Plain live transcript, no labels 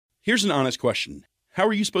Here's an honest question. How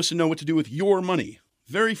are you supposed to know what to do with your money?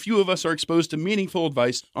 Very few of us are exposed to meaningful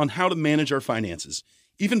advice on how to manage our finances.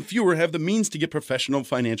 Even fewer have the means to get professional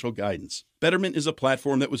financial guidance. Betterment is a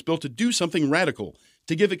platform that was built to do something radical,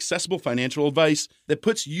 to give accessible financial advice that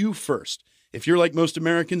puts you first. If you're like most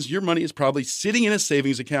Americans, your money is probably sitting in a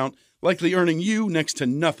savings account, likely earning you next to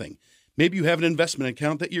nothing. Maybe you have an investment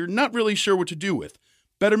account that you're not really sure what to do with.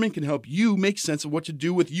 Betterment can help you make sense of what to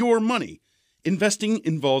do with your money. Investing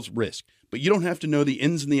involves risk, but you don't have to know the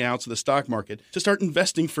ins and the outs of the stock market to start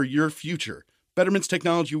investing for your future. Betterment's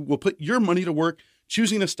technology will put your money to work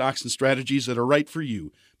choosing the stocks and strategies that are right for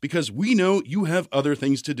you, because we know you have other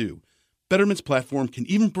things to do. Betterment's platform can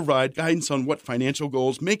even provide guidance on what financial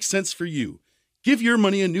goals make sense for you. Give your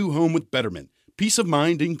money a new home with Betterment, peace of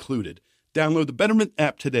mind included. Download the Betterment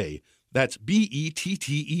app today. That's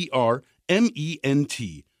BETTERMENT,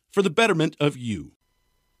 for the betterment of you.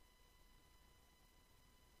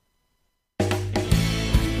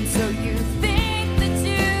 So you think that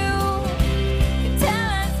you can tell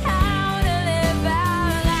us how to live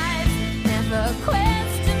our lives, never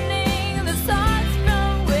questioning the source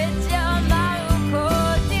from which your moral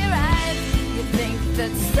code derives. You think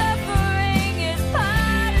that suffering is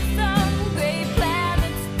part of some great plan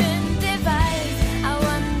that's been devised. I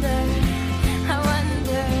wonder,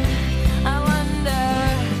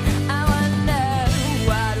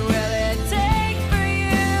 what will it take for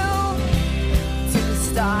you to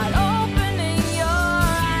start opening your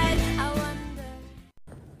eyes? I wonder.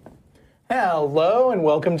 Hello and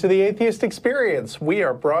welcome to the Atheist Experience. We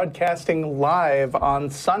are broadcasting live on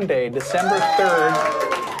Sunday, December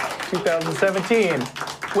 3rd, 2017,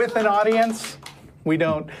 with an audience.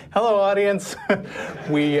 Hello audience.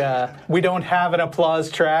 We don't have an applause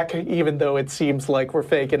track, even though it seems like we're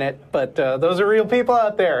faking it, but those are real people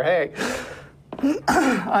out there. Hey.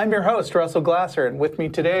 I'm your host, Russell Glasser, and with me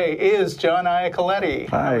today is John Iacoletti.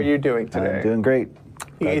 Hi. How are you doing today? I'm doing great.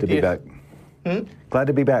 Glad to be back. Glad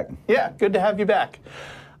to be back. Yeah, good to have you back.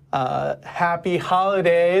 Happy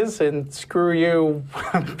holidays, and screw you,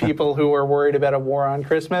 people who are worried about a war on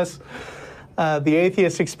Christmas. The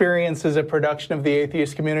Atheist Experience is a production of the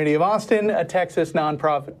Atheist Community of Austin, a Texas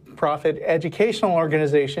nonprofit educational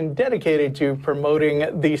organization dedicated to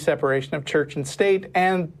promoting the separation of church and state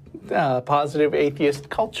and positive atheist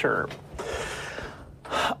culture.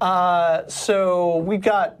 So we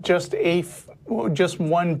got just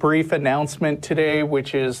one brief announcement today,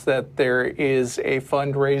 which is that there is a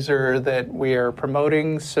fundraiser that we are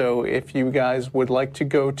promoting. So if you guys would like to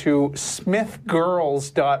go to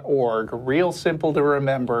smithgirls.org, real simple to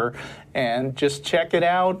remember, and just check it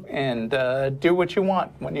out and do what you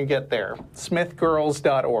want when you get there.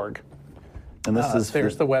 smithgirls.org. And this is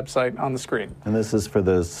there's the website on the screen. And this is for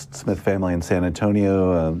the Smith family in San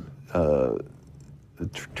Antonio. The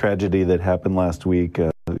tragedy that happened last week,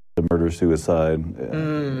 the murder-suicide,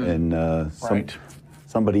 and right.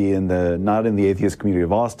 somebody not in the atheist community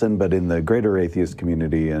of Austin, but in the greater atheist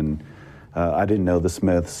community. And I didn't know the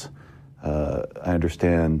Smiths. I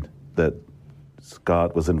understand that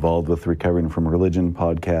Scott was involved with Recovering from Religion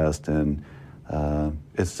podcast, and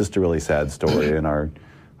it's just a really sad story. And our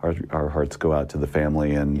hearts go out to the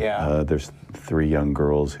family. And there's 3 young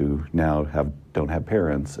girls who now don't have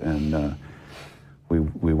parents, and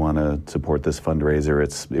we want to support this fundraiser.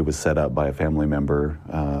 It was set up by a family member,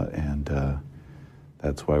 and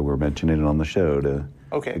that's why we're mentioning it on the show to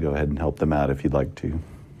go ahead and help them out if you'd like to.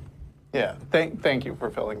 Yeah, thank you for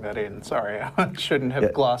filling that in. Sorry, I shouldn't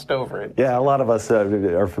have glossed over it. Yeah, a lot of us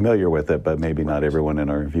are familiar with it, but maybe not everyone in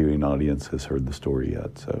our viewing audience has heard the story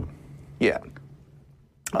yet. So yeah.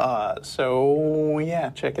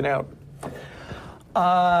 Check it out.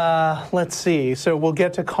 Let's see. So we'll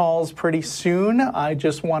get to calls pretty soon. I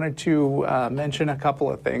just wanted to mention a couple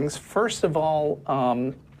of things. First of all,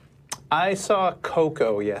 I saw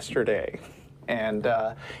Coco yesterday, and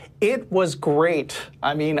it was great.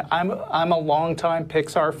 I mean, I'm a longtime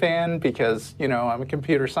Pixar fan because, I'm a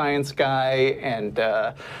computer science guy, and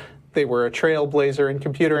they were a trailblazer in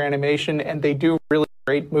computer animation, and they do really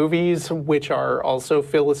great movies, which are also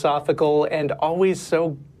philosophical and always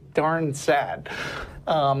so darn sad.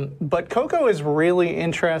 But Coco is really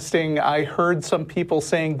interesting. I heard some people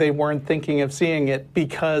saying they weren't thinking of seeing it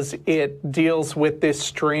because it deals with this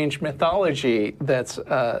strange mythology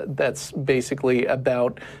that's basically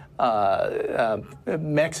about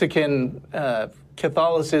Mexican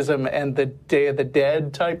Catholicism and the Day of the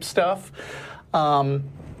Dead type stuff.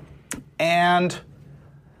 And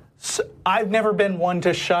So I've never been one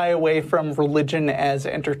to shy away from religion as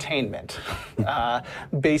entertainment.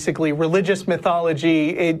 Basically, religious mythology,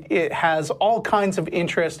 it has all kinds of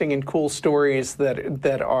interesting and cool stories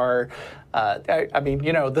that are, I mean,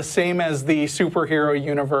 you know, the same as the superhero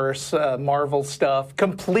universe, Marvel stuff,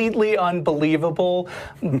 completely unbelievable,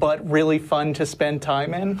 but really fun to spend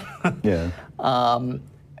time in. Yeah.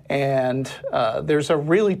 And there's a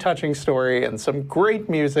really touching story and some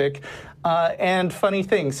great music and funny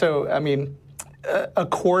things. So, I mean,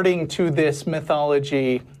 according to this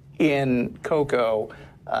mythology in Coco,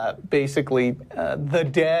 basically the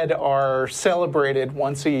dead are celebrated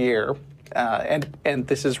once a year, and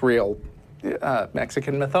this is real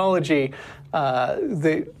Mexican mythology.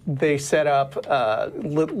 They set up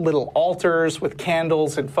little altars with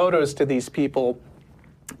candles and photos to these people,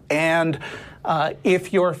 and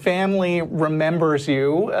if your family remembers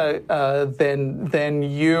you, then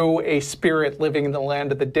you, a spirit living in the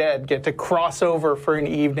land of the dead, get to cross over for an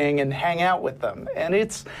evening and hang out with them. And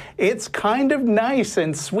it's kind of nice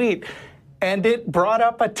and sweet. And it brought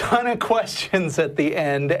up a ton of questions at the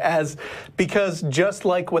end, because just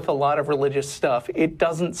like with a lot of religious stuff, it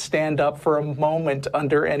doesn't stand up for a moment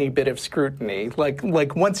under any bit of scrutiny. Like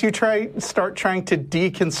once you start trying to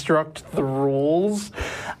deconstruct the rules,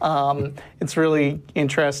 it's really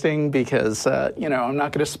interesting because you know, I'm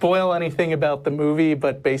not going to spoil anything about the movie,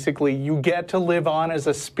 but basically you get to live on as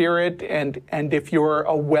a spirit, and if you're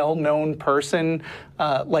a well-known person,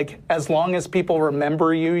 like as long as people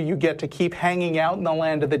remember you, you get to keep hanging out in the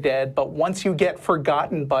land of the dead. But once you get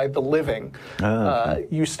forgotten by the living,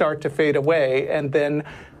 you start to fade away. And then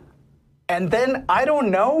I don't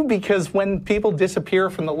know, because when people disappear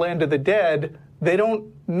from the land of the dead, they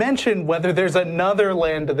don't mention whether there's another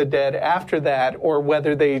land of the dead after that or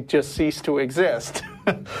whether they just cease to exist.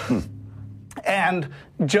 And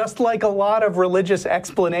just like a lot of religious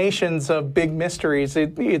explanations of big mysteries,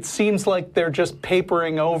 it seems like they're just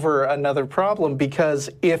papering over another problem, because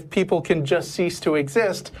if people can just cease to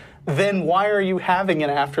exist, then why are you having an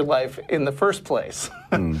afterlife in the first place?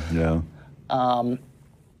 Yeah.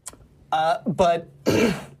 But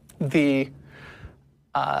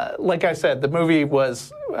like I said, the movie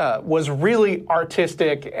was really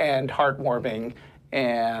artistic and heartwarming,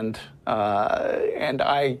 and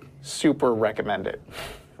I super recommend it.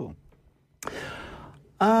 Cool.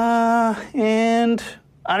 And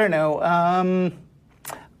I don't know.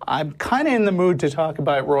 I'm kind of in the mood to talk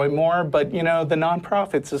about Roy Moore, but you know, the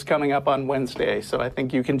Nonprofits is coming up on Wednesday, so I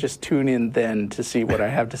think you can just tune in then to see what I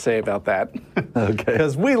have to say about that. Okay.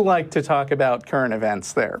 Because we like to talk about current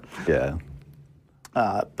events there. Yeah.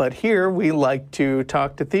 But here we like to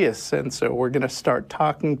talk to theists, and so we're going to start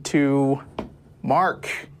talking to Mark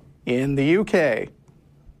in the UK.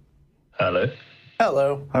 Hello.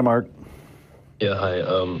 Hello. Hi, Mark. Yeah, hi.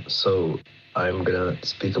 So I'm gonna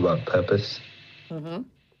speak about purpose.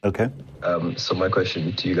 Okay. So my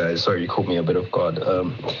question to you guys, sorry, you caught me a bit off guard.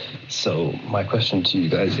 So my question to you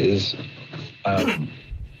guys is, do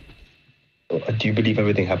you believe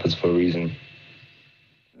everything happens for a reason?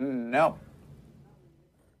 No.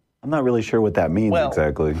 I'm not really sure what that means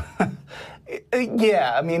exactly.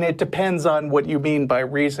 Yeah, I mean, it depends on what you mean by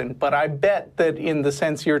reason, but I bet that in the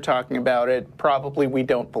sense you're talking about it, probably we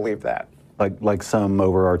don't believe that. Like some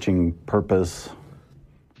overarching purpose.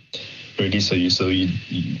 Really? So you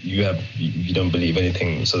don't believe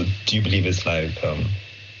anything. So do you believe it's like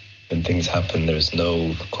when things happen, there's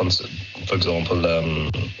no constant? For example,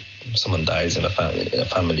 someone dies in a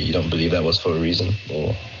family. You don't believe that was for a reason,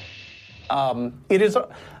 or? It is.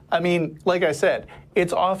 I mean, like I said,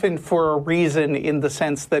 it's often for a reason in the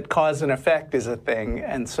sense that cause and effect is a thing,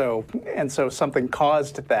 and so something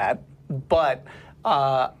caused that. But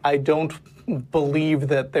I don't believe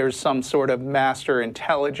that there's some sort of master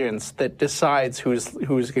intelligence that decides who's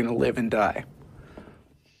going to live and die.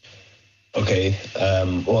 Okay.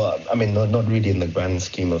 Well, I mean, not really in the grand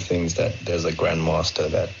scheme of things that there's a grand master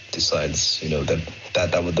that decides, you know,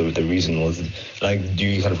 that was the reason was. Like, do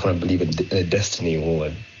you kind of believe in a destiny,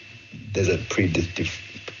 or there's a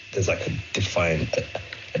defined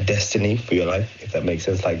destiny for your life, if that makes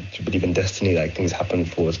sense? Like, do you believe in destiny? Like, things happen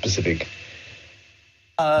for a specific.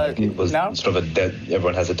 It was no. sort of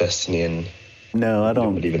everyone has a destiny, and No, I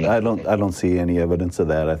don't believe in that. I don't see any evidence of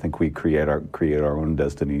that. I think we create our own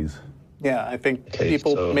destinies. Yeah, I think Okay,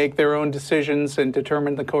 people so- make their own decisions and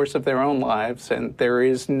determine the course of their own lives, and there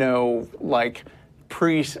is no, like,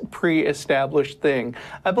 pre-established thing.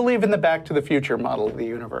 I believe in the Back to the Future model of the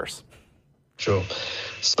universe. Sure.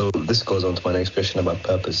 So this goes on to my next question about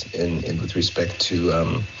purpose in with respect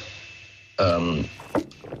to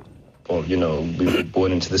Or, we were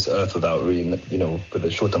born into this earth without really, with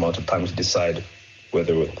a short amount of time to decide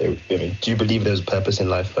whether do you believe there's a purpose in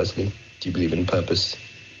life, personally? Do you believe in purpose?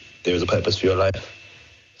 There is a purpose for your life?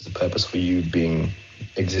 There's a purpose for you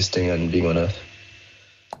existing and being on earth?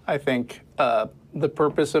 I think the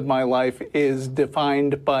purpose of my life is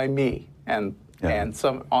defined by me and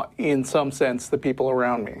in some sense, the people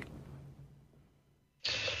around me.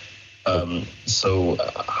 So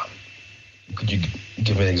could you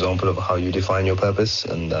give me an example of how you define your purpose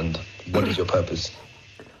and what is your purpose?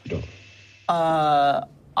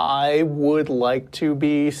 I would like to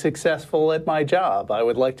be successful at my job. I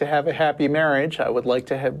would like to have a happy marriage. I would like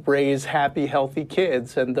to raise happy, healthy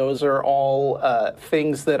kids. And those are all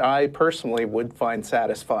things that I personally would find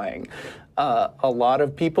satisfying. A lot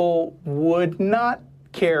of people would not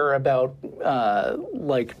care about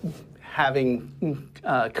having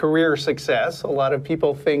career success. A lot of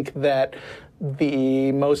people think that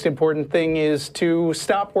the most important thing is to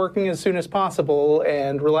stop working as soon as possible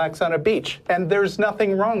and relax on a beach. And there's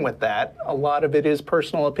nothing wrong with that. A lot of it is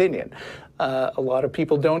personal opinion. A lot of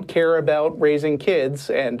people don't care about raising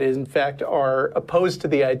kids and, in fact, are opposed to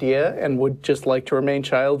the idea and would just like to remain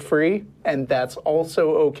child-free. And that's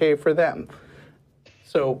also okay for them.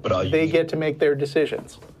 So they get to make their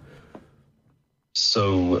decisions.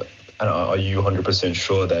 So are you 100%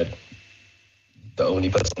 sure that the only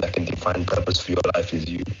person that can define purpose for your life is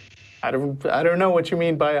you? I don't know what you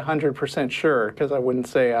mean by 100% sure, because I wouldn't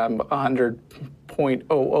say I'm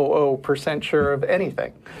 100.000% sure of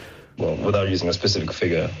anything. Well, without using a specific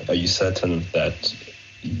figure, are you certain that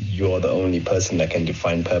you're the only person that can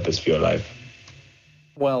define purpose for your life?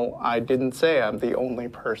 Well, I didn't say I'm the only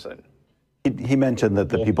person. He mentioned that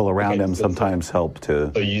the people around him sometimes help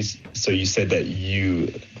to... So you said that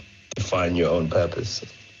you define your own purpose.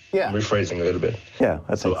 Yeah. I'm rephrasing a little bit. Yeah,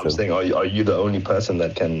 I think so. I'm saying, are you the only person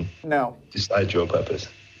that can decide your purpose?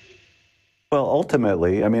 Well,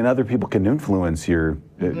 ultimately, I mean, other people can influence your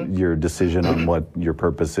decision on what your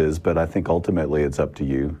purpose is, but I think ultimately it's up to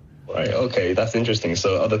you. Right, okay, that's interesting.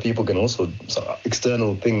 So other people can also,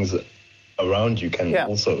 external things around you can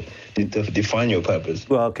also define your purpose.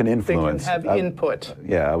 Well, can influence. They can have input.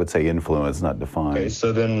 Yeah, I would say influence, not define. Okay,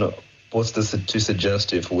 so then what's this to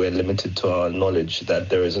suggest if we're limited to our knowledge that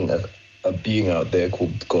there isn't a being out there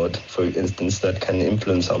called God, for instance, that can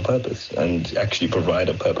influence our purpose and actually provide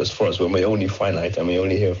a purpose for us when we're only finite and we're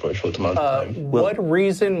only here for a short amount of time? What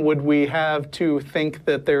reason would we have to think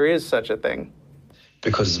that there is such a thing?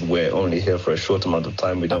 Because we're only here for a short amount of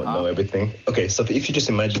time. We don't know everything. Okay, so if you just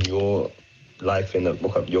imagine your life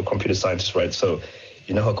you're a computer scientist, right? So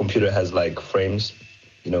you know how a computer has like frames?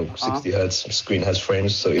 60 hertz screen has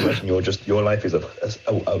frames. So imagine your life is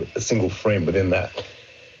a single frame within that.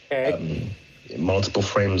 Okay. Multiple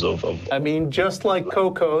frames of. I mean, just like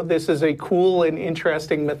Coco, this is a cool and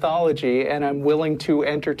interesting mythology, and I'm willing to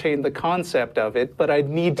entertain the concept of it, but I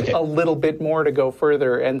need a little bit more to go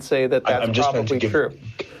further and say that that's probably true.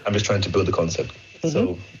 I'm just trying to build the concept.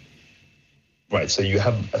 So, right, so you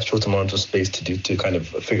have a short amount of space to kind of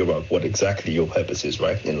figure out what exactly your purpose is,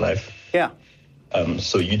 right, in life. Yeah.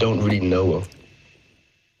 So you don't really know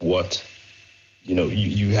what,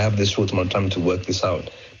 you have this short amount of time to work this out.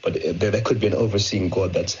 But there could be an overseeing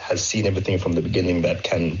God that has seen everything from the beginning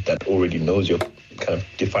that already knows kind of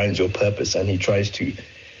defines your purpose. And he tries to,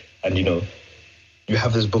 and you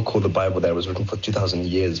have this book called the Bible that was written for 2,000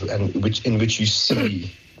 years and in which you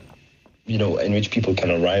see, in which people can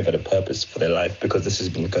arrive at a purpose for their life because this has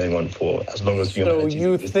been going on for as long as humanity. So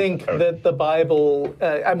you think that the Bible,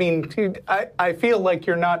 I feel like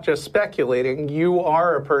you're not just speculating. You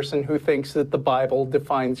are a person who thinks that the Bible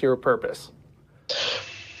defines your purpose.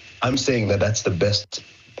 I'm saying that that's the best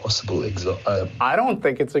possible example. I don't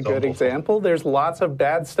think it's a good example. There's lots of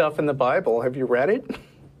bad stuff in the Bible. Have you read it?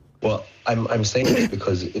 Well, I'm saying this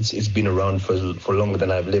because it's been around for longer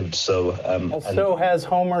than I've lived. So so has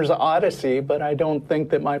Homer's Odyssey, but I don't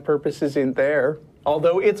think that my purpose is in there.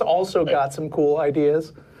 Although it's also got some cool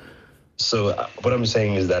ideas. So what I'm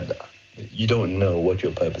saying is that you don't know what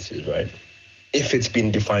your purpose is, right? If it's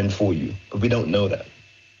been defined for you, but we don't know that.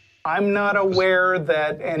 I'm not aware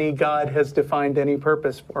that any God has defined any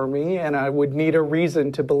purpose for me, and I would need a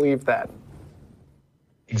reason to believe that.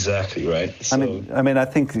 Exactly right. So,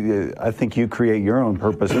 I think you create your own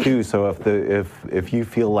purpose too. So if you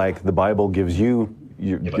feel like the Bible gives you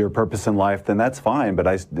your purpose in life, then that's fine. But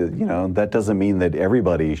that doesn't mean that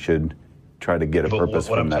everybody should try to get a purpose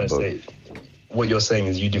from that book. What you're saying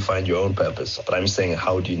is you define your own purpose, but I'm saying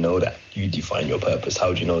how do you know that you define your purpose?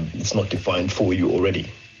 How do you know it's not defined for you already?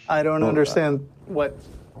 I don't understand what.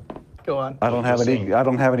 Go on. I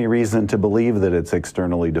don't have any reason to believe that it's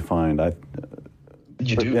externally defined.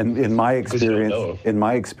 You do. In my Because you don't know.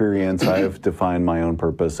 experience, I've defined my own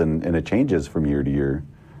purpose, and it changes from year to year,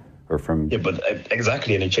 or from. Yeah, but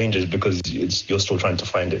exactly, and it changes because you're still trying to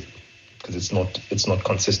find it, because it's not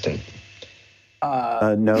consistent.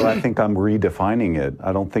 No, I think I'm redefining it.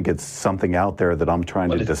 I don't think it's something out there that I'm trying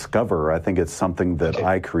to discover. I think it's something that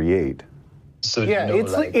I create. So Yeah,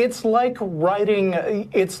 it's like writing.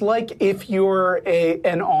 It's like if you're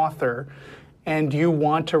an author and you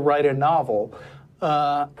want to write a novel.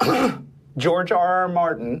 George R.R.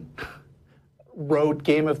 Martin wrote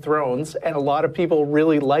Game of Thrones, and a lot of people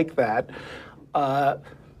really like that.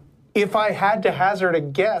 If I had to hazard a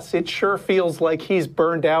guess, it sure feels like he's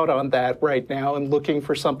burned out on that right now and looking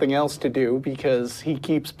for something else to do because he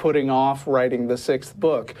keeps putting off writing the 6th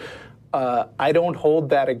book. I don't hold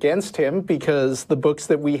that against him because the books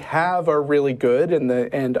that we have are really good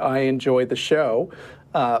and I enjoy the show.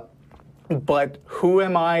 But who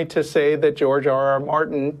am I to say that George R.R.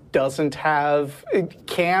 Martin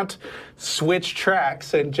can't switch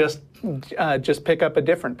tracks and just pick up a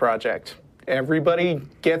different project? Everybody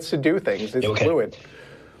gets to do things. It's fluid.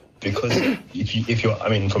 Because I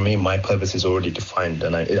mean, for me, my purpose is already defined,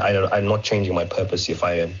 and I'm not changing my purpose if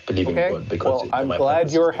I believe in God. Because I'm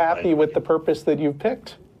glad you're happy with the purpose that you've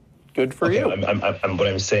picked. Good for you. What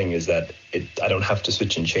I'm saying is that I don't have to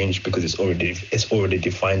switch and change because it's already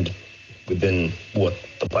defined within what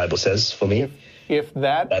the Bible says for me.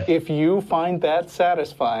 If you find that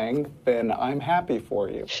satisfying, then I'm happy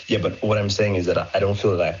for you. Yeah, but what I'm saying is that I don't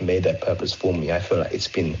feel that I've made that purpose for me. I feel like it's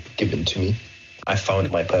been given to me. I found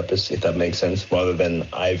my purpose, if that makes sense, rather than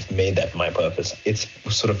I've made that my purpose. It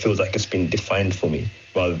sort of feels like it's been defined for me,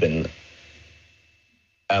 rather than.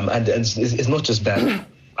 And it's not just that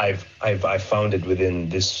I've found it within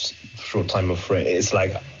this short time of frame. It's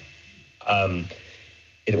like,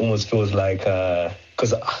 it almost feels like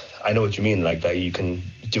because I know what you mean, like that you can,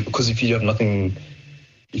 because if you have nothing,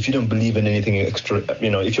 if you don't believe in anything extra,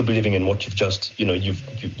 if you're believing in what you've just,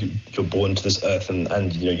 you're born to this earth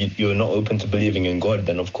and you're not open to believing in God,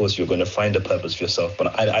 then of course you're going to find a purpose for yourself.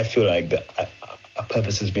 But I feel like a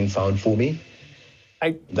purpose has been found for me.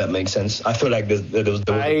 That makes sense. I feel like there was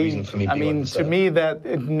a reason for me. I mean, to me, that,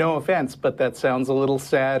 no offense, but that sounds a little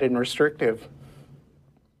sad and restrictive.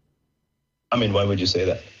 I mean, why would you say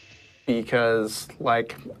that? Because,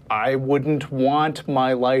 I wouldn't want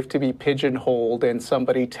my life to be pigeonholed and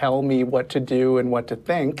somebody tell me what to do and what to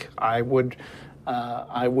think. I would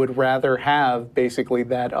rather have basically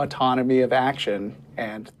that autonomy of action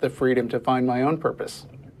and the freedom to find my own purpose.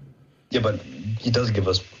 Yeah, but He does give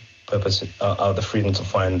us purpose, the freedom to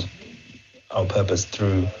find our purpose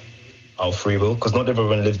through our free will, because not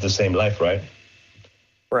everyone lives the same life, right?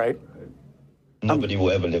 Right. Nobody will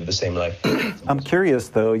ever live the same life. I'm curious,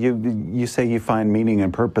 though. You say you find meaning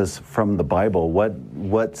and purpose from the Bible.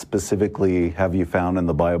 What specifically have you found in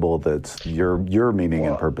the Bible that's your meaning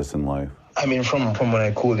and purpose in life? I mean, from when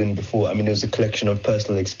I called in before, I mean, it was a collection of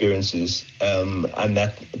personal experiences, and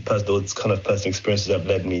those kind of personal experiences have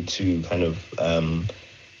led me to kind of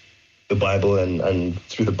the Bible, and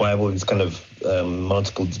through the Bible, it's kind of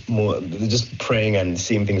just praying and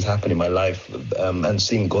seeing things happen in my life, and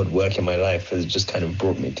seeing God work in my life has just kind of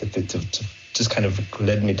brought me to just kind of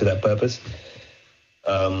led me to that purpose.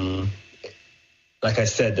 Like I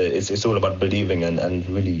said, it's all about believing and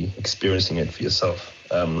really experiencing it for yourself.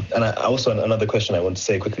 And I also, another question I want to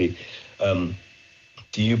say quickly,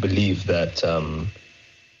 do you believe that,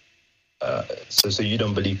 so you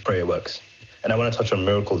don't believe prayer works? And I want to touch on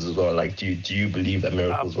miracles as well. Like, do you believe that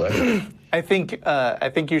miracles work? I think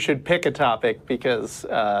you should pick a topic because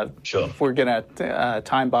sure. We're going to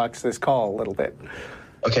time box this call a little bit.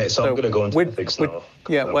 Okay, so I'm going to go into ethics now.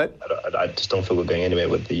 Yeah, what? I just don't feel we're going anywhere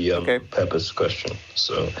with the purpose question.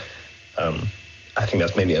 So I think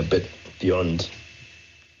that's maybe a bit beyond.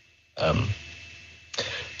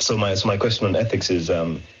 So my question on ethics is,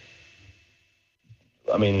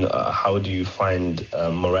 how do you find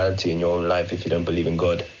morality in your own life if you don't believe in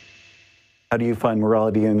God? How do you find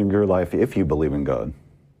morality in your life if you believe in God?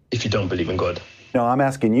 If you don't believe in God? No, I'm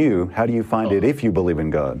asking you, how do you find it if you believe in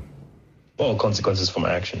God? Well, consequences for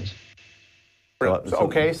my actions.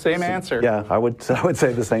 Okay, same answer. Yeah, I would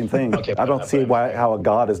say the same thing. Okay, I don't see how a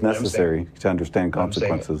God is necessary to understand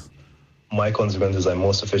consequences. My consequences are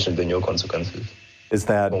more sufficient than your consequences. Is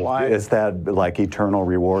that like eternal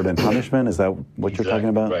reward and punishment? Is that what you're talking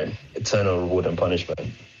about? Right, eternal reward and punishment.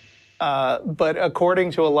 But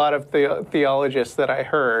according to a lot of theologists that I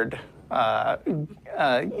heard,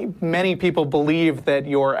 many people believe that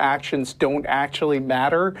your actions don't actually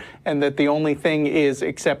matter, and that the only thing is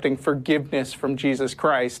accepting forgiveness from Jesus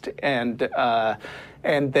Christ, and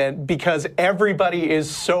that because everybody is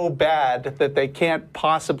so bad that they can't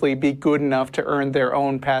possibly be good enough to earn their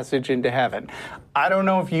own passage into heaven. I don't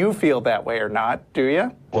know if you feel that way or not. Do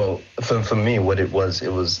you? Well, for me, what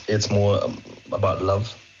it's more about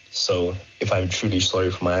love. So if I'm truly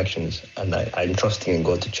sorry for my actions and I'm trusting in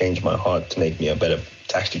God to change my heart, to make me to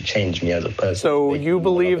actually change me as a person. So you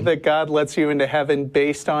believe that God lets you into heaven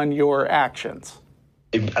based on your actions?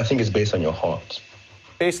 I think it's based on your heart.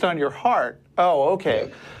 Based on your heart? Oh, okay.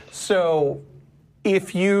 Yeah. So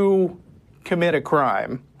if you commit a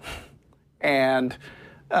crime and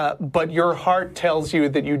but your heart tells you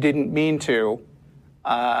that you didn't mean to,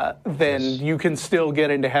 then you can still get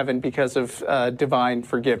into heaven because of divine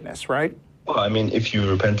forgiveness, right? Well, I mean, if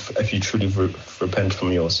you truly repent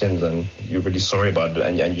from your sins and you're really sorry about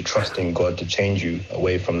it, and you trust in God to change you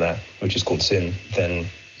away from that, which is called sin, then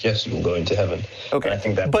yes, you will go into heaven. Okay, and I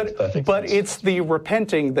think that makes perfect but sense. it's the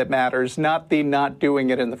repenting that matters, not the not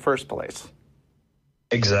doing it in the first place.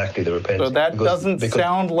 Exactly, the repenting. So that doesn't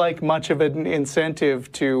sound like much of an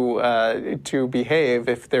incentive to behave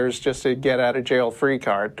if there's just a get out of jail free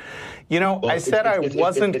card. You know, Well, I said I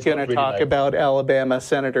wasn't going to really talk like- about Alabama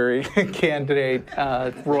Senator candidate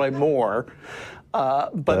Roy Moore,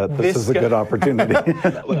 but This is a good opportunity.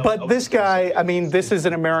 But this guy, I mean, this is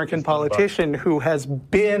an American politician who has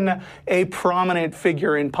been a prominent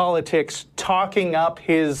figure in politics, talking up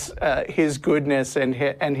his goodness and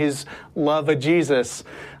his love of Jesus.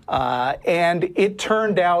 And it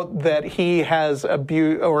turned out that he has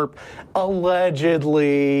abused, or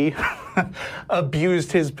allegedly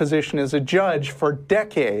abused his position as a judge for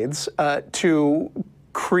decades to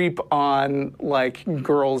creep on like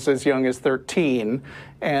girls as young as 13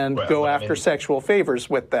 and go after sexual favors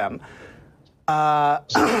with them. So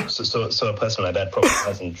a person like that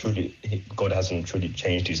probably God hasn't truly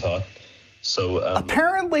changed his heart. So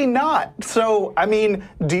Apparently not. So, I mean,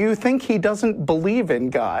 do you think he doesn't believe in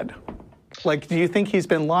God? Like, do you think he's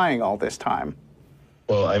been lying all this time?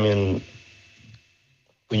 well, I mean,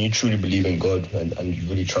 when you truly believe in God and you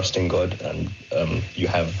really trust in God and you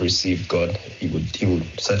have received God, He would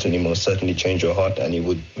most certainly change your heart, and He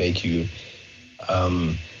would make you.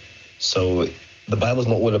 So the Bible's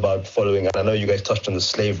not all about following. And I know you guys touched on the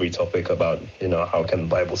slavery topic about how can the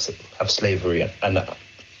Bible have slavery, and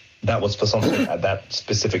that was for something at that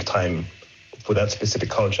specific time, for that specific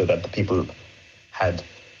culture that the people had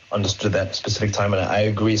understood that specific time. And I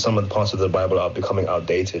agree, some of the parts of the Bible are becoming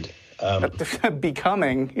outdated.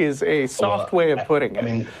 Becoming is a soft way of putting it. I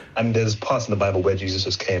mean, and there's parts in the Bible where Jesus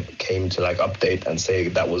just came to like update and say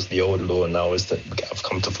that was the old law, and now I've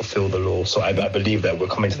come to fulfill the law. So I believe that we're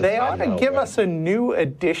coming to the They time ought to now give where- us a new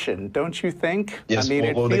edition, don't you think? Yes, I mean,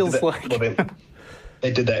 it they feels did that- like...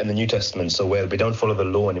 they did that in the New Testament, so where we don't follow the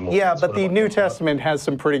law anymore. Yeah, It's but all the about New the heart. Testament has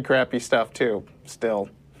some pretty crappy stuff too, still.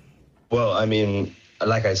 Well, I mean,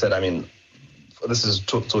 like I said, I mean, this is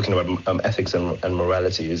talking about ethics and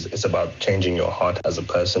morality. It's about changing your heart as a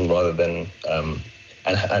person rather than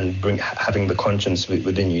having the conscience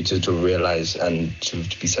within you to realize and to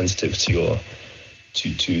be sensitive to your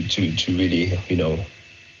to really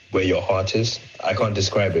where your heart is. I can't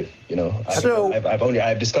describe it.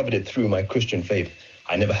 I've discovered it through my Christian faith.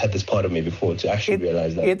 I never had this part of me before to actually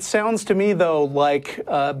realize that. It sounds to me, though, like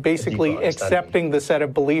basically Deeper understanding. accepting the set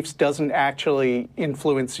of beliefs doesn't actually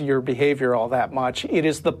influence your behavior all that much. It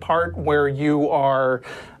is the part where you are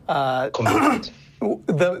Convicted.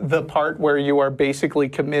 the part where you are basically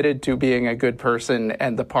committed to being a good person,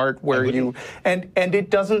 and the part where you and it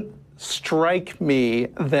doesn't strike me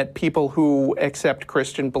that people who accept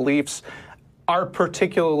Christian beliefs are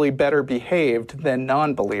particularly better behaved than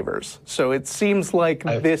non-believers. So it seems like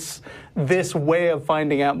this way of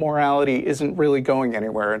finding out morality isn't really going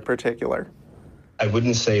anywhere in particular. I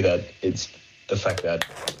wouldn't say that it's the fact that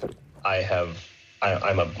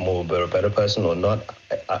I'm a better person or not.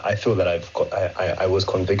 I feel that I was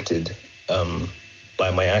convicted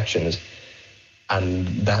by my actions, and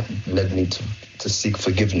that led me to seek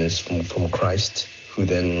forgiveness from Christ, who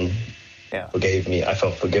then forgave me. I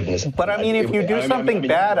felt forgiveness. But I mean, if you do something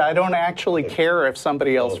bad, I don't actually care if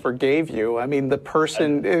somebody else forgave you. I mean, the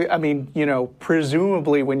person,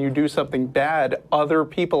 presumably when you do something bad, other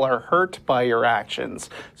people are hurt by your actions.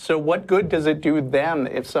 So what good does it do them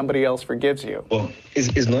if somebody else forgives you? Well,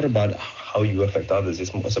 it's not about how you affect others.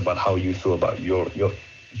 It's about how you feel about your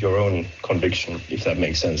own conviction, if that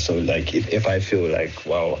makes sense. So like, if I feel like,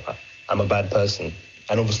 wow, I'm a bad person,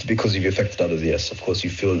 and obviously because you've affected others, yes, of course you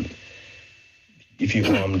feel if you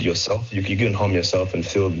harmed yourself, you can harm yourself and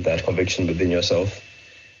feel that conviction within yourself.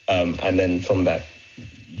 And then from that,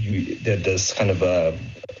 there's kind of a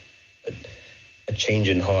change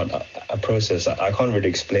in heart, a process. I can't really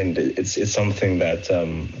explain it. It's something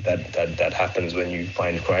that happens when you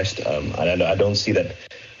find Christ. And I don't see that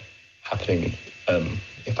happening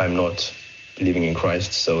if I'm not believing in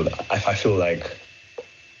Christ. So I feel like,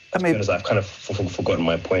 to be honest, I've kind of forgotten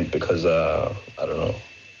my point because I don't know.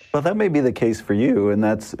 Well, that may be the case for you, and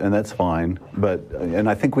that's fine. And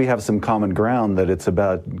I think we have some common ground that it's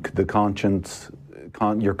about the conscience,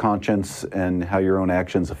 your conscience, and how your own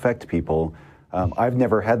actions affect people. I've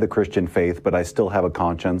never had the Christian faith, but I still have a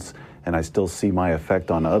conscience, and I still see my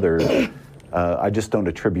effect on others. I just don't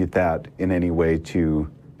attribute that in any way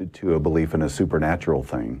to a belief in a supernatural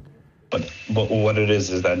thing. But what it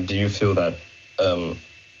is that, do you feel that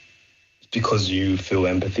because you feel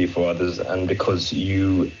empathy for others and because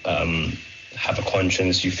you have a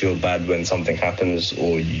conscience, you feel bad when something happens,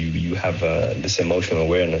 or you have this emotional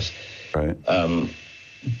awareness, right? So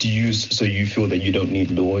you feel that you don't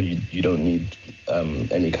need law, you don't need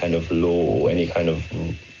any kind of law or any kind of...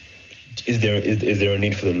 Is there a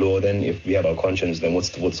need for the law then? If we have our conscience, then what's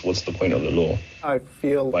the point of the law? I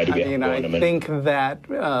think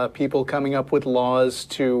that people coming up with laws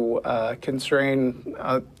to constrain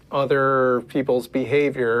other people's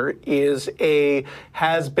behavior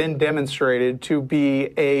has been demonstrated to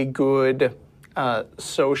be a good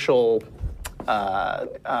social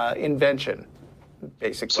invention,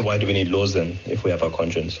 basically. So why do we need laws then if we have our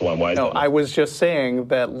conscience? Why is that? I was just saying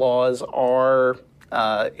that laws are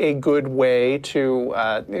a good way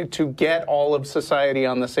to get all of society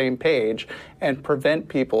on the same page and prevent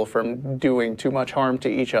people from doing too much harm to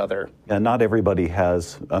each other. Yeah, not everybody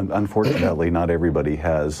has, unfortunately, not everybody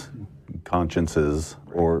has consciences,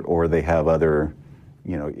 or they have other,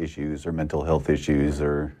 issues or mental health issues,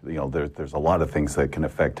 or there's a lot of things that can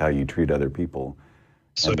affect how you treat other people.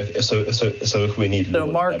 So if we need laws,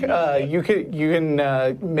 Mark, you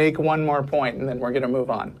can make one more point, and then we're going to move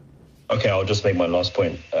on. Okay, I'll just make my last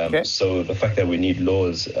point. Okay. So the fact that we need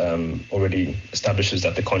laws already establishes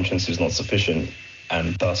that the conscience is not sufficient,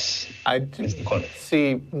 and thus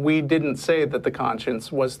we didn't say that the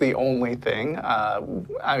conscience was the only thing.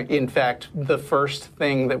 In fact, the first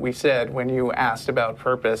thing that we said when you asked about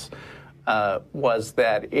purpose was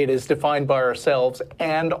that it is defined by ourselves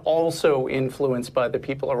and also influenced by the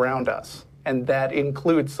people around us, and that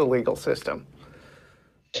includes the legal system.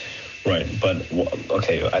 Right, but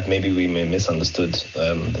okay, maybe we may misunderstood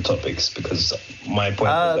the topics, because my point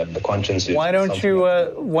is that the conscience is... Why don't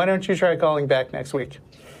you try calling back next week?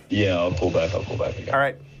 Yeah, I'll call back again. All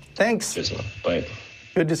right, thanks. Cheers, man. Bye.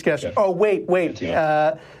 Good discussion. Yeah. Oh, wait.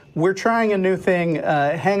 We're trying a new thing.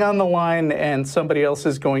 Hang on the line, and somebody else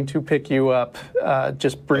is going to pick you up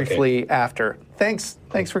just briefly after. Thanks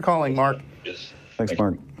for calling, Mark. Yes. Thanks,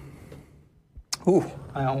 Mark. Ooh,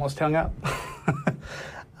 I almost hung up.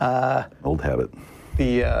 Old habit.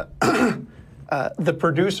 The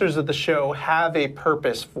producers of the show have a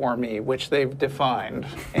purpose for me, which they've defined,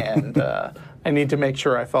 and I need to make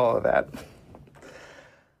sure I follow that.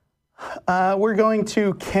 We're going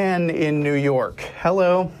to Ken in New York.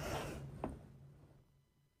 Hello.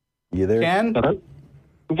 You there? Ken? Hello?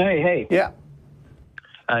 Hey. Yeah.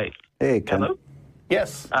 Hi. Hey, Ken. Hello?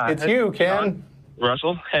 Yes, it's you, Ken.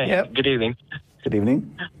 Russell? Hey, Yep. Good evening. Good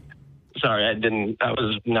evening. Sorry, I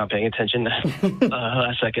was not paying attention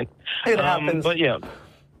last second. It happens. But yeah.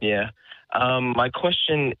 My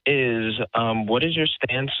question is, what is your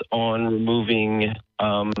stance on removing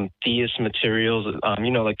theist materials,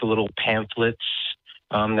 like the little pamphlets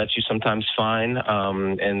that you sometimes find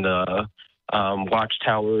in the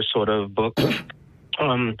Watchtower sort of book?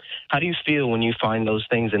 How do you feel when you find those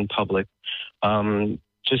things in public?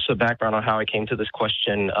 Just a background on how I came to this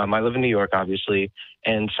question. I live in New York, obviously,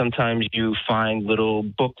 and sometimes you find little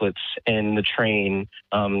booklets in the train,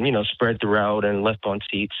 spread throughout and left on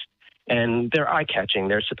seats, and they're eye-catching.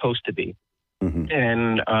 They're supposed to be. Mm-hmm.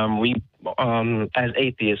 And we, as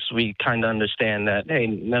atheists, we kind of understand that, hey,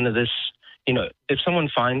 none of this, if someone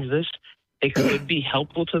finds this, it could be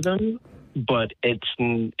helpful to them, but it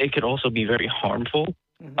could also be very harmful.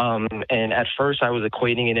 And at first I was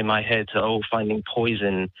equating it in my head to, finding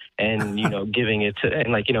poison and, giving it to,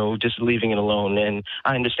 and just leaving it alone. And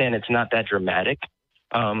I understand it's not that dramatic.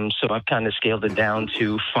 So I've kind of scaled it down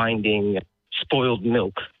to finding spoiled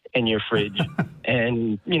milk in your fridge.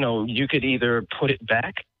 And, you could either put it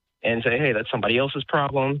back and say, hey, that's somebody else's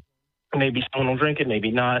problem. Maybe someone will drink it,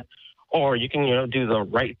 maybe not. Or you can, do the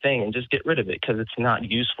right thing and just get rid of it because it's not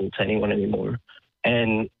useful to anyone anymore.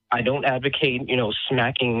 And I don't advocate,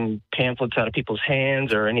 smacking pamphlets out of people's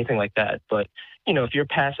hands or anything like that. But, if you're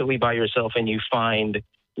passively by yourself and you find,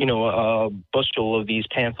 a bushel of these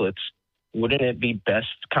pamphlets, wouldn't it be best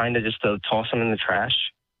kind of just to toss them in the trash?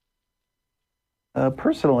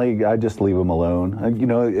 Personally, I just leave them alone.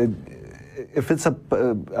 If it's a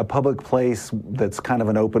public place that's kind of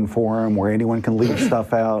an open forum where anyone can leave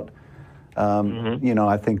stuff out,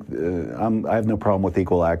 I think I have no problem with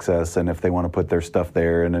equal access. And if they want to put their stuff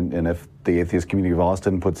there, and if the atheist community of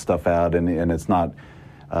Austin puts stuff out and it's not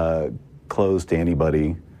closed to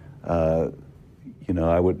anybody, I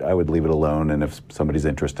would leave it alone. And if somebody's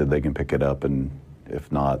interested, they can pick it up. And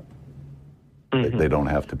if not, they don't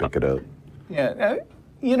have to pick it up. Yeah,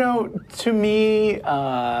 to me,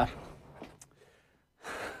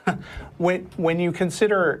 when you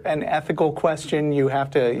consider an ethical question, you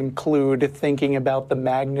have to include thinking about the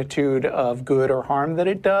magnitude of good or harm that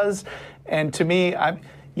it does. And to me,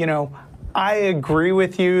 I agree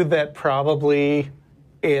with you that probably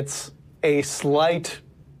it's a slight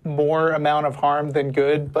more amount of harm than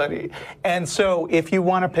good. And so if you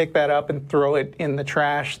want to pick that up and throw it in the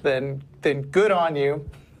trash, then good on you.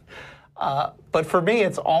 But for me,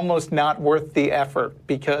 it's almost not worth the effort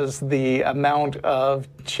because the amount of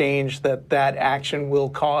change that action will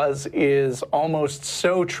cause is almost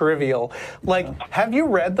so trivial. Like, have you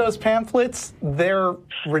read those pamphlets? They're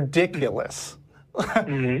ridiculous.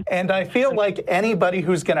 And I feel like anybody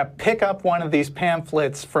who's going to pick up one of these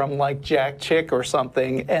pamphlets from like Jack Chick or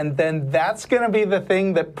something, and then that's going to be the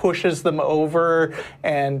thing that pushes them over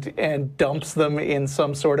and dumps them in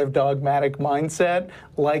some sort of dogmatic mindset,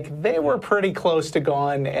 like they were pretty close to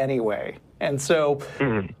gone anyway. And so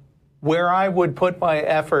where I would put my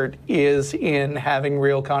effort is in having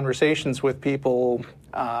real conversations with people,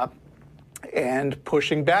 and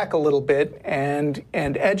pushing back a little bit and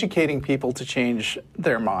educating people to change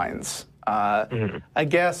their minds. I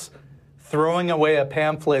guess throwing away a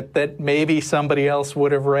pamphlet that maybe somebody else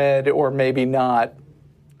would have read or maybe not,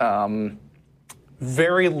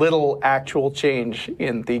 very little actual change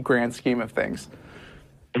in the grand scheme of things.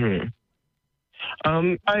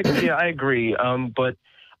 I agree. But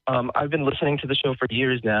I've been listening to the show for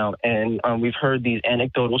years now, and we've heard these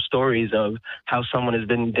anecdotal stories of how someone has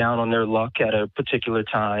been down on their luck at a particular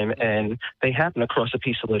time, and they happen across a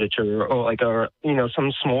piece of literature or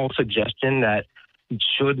some small suggestion that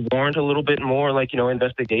should warrant a little bit more,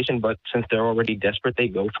 investigation. But since they're already desperate, they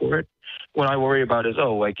go for it. What I worry about is,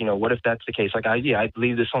 what if that's the case? I'd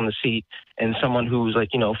leave this on the seat, and someone who's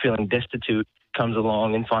feeling destitute comes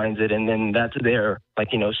along and finds it, and then that's their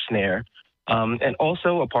snare. And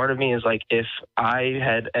also a part of me is if I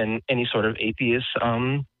had any sort of atheist,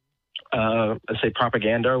 let's say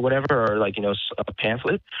propaganda or whatever, or a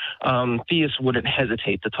pamphlet, theists wouldn't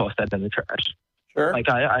hesitate to toss that in the trash. Sure.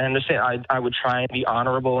 I understand. I would try and be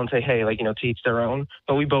honorable and say, hey, to each their own.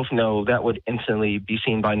 But we both know that would instantly be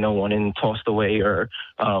seen by no one and tossed away or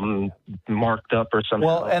marked up or something.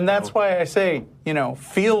 Well, and that's why I say,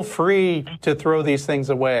 feel free to throw these things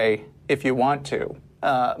away if you want to.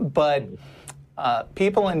 But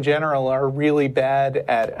people in general are really bad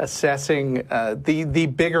at assessing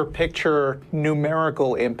the bigger picture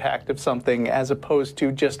numerical impact of something as opposed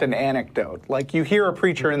to just an anecdote. Like you hear a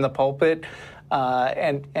preacher in the pulpit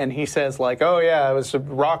and he says oh yeah, I was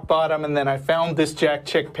rock bottom and then I found this Jack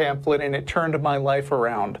Chick pamphlet and it turned my life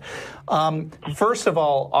around. First of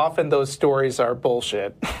all, often those stories are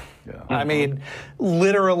bullshit. Yeah. I mean,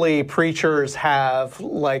 literally, preachers have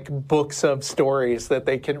books of stories that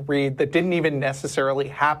they can read that didn't even necessarily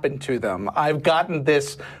happen to them. I've gotten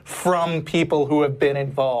this from people who have been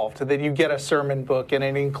involved, that you get a sermon book and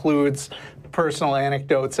it includes personal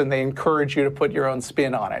anecdotes and they encourage you to put your own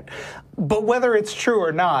spin on it. But whether it's true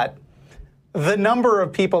or not, the number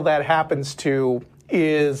of people that happens to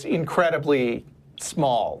is incredibly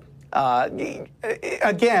small.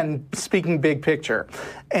 Again, speaking big picture.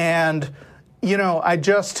 And, I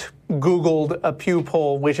just Googled a Pew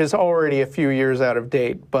poll, which is already a few years out of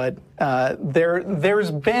date, but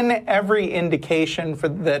there's been every indication for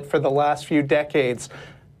the last few decades,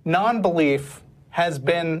 non-belief has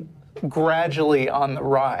been gradually on the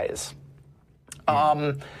rise.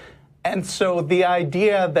 And so the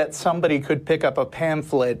idea that somebody could pick up a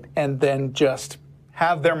pamphlet and then just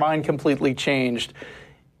have their mind completely changed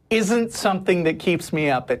isn't something that keeps me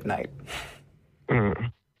up at night.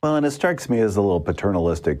 Well, and it strikes me as a little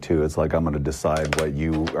paternalistic, too. It's like I'm going to decide what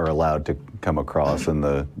you are allowed to come across in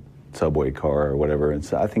the subway car or whatever. And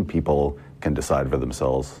so I think people can decide for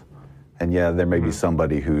themselves. And yeah, there may be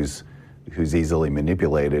somebody who's easily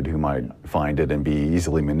manipulated, who might find it and be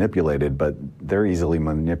easily manipulated, but they're easily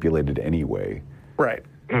manipulated anyway. Right.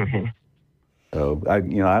 Mm-hmm. So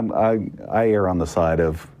I err on the side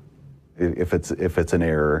of, if it's an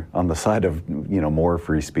error, on the side of more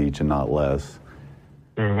free speech and not less.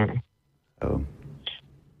 Mm-hmm. So.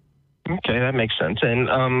 Okay, that makes sense.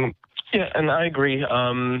 And yeah, and I agree.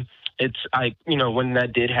 When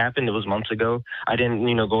that did happen, it was months ago. I didn't,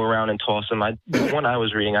 go around and toss them. The one I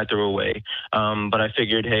was reading, I threw away. But I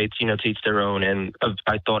figured, hey, it's, to each their own. And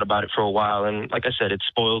I thought about it for a while. And like I said, it's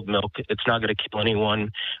spoiled milk. It's not going to kill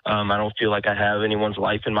anyone. I don't feel like I have anyone's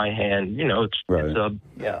life in my hand.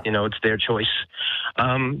 It's their choice.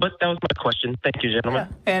 But that was my question. Thank you, gentlemen.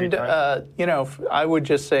 Yeah. And, I would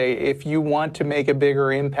just say, if you want to make a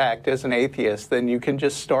bigger impact as an atheist, then you can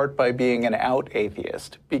just start by being an out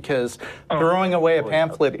atheist, because throwing away a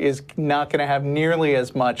pamphlet is not going to have nearly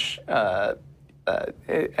as much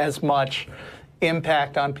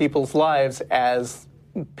impact on people's lives as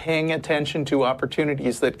paying attention to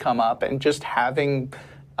opportunities that come up and just having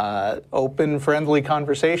open, friendly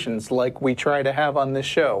conversations like we try to have on this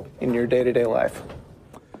show in your day-to-day life.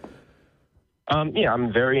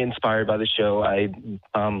 I'm very inspired by the show. I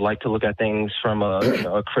like to look at things from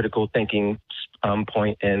a critical thinking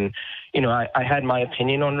point, and I had my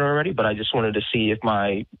opinion on it already, but I just wanted to see if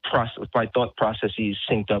my thought processes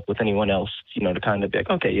synced up with anyone else. To kind of be like,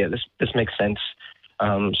 okay, yeah, this makes sense,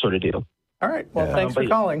 sort of deal. All right. Well, thanks for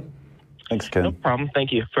calling. Thanks, Ken. No problem.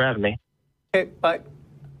 Thank you for having me. Okay. Bye.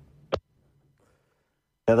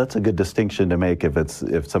 Yeah, that's a good distinction to make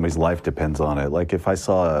if somebody's life depends on it. Like if I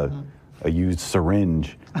saw a used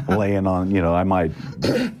syringe laying on, I might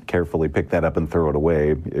carefully pick that up and throw it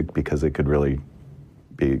away because it could really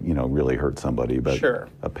be, really hurt somebody. But sure.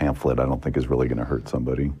 A pamphlet, I don't think is really going to hurt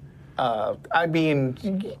somebody. I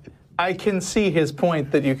can see his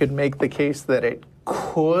point that you could make the case that it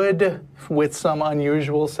could, with some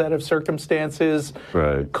unusual set of circumstances,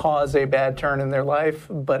 cause a bad turn in their life,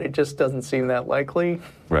 but it just doesn't seem that likely.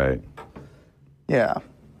 Right. Yeah.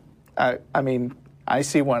 I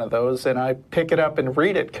see one of those, and I pick it up and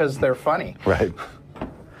read it because they're funny. Right.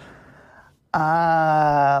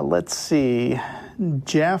 Let's see.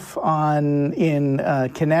 Jeff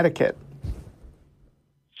in Connecticut.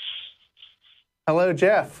 Hello,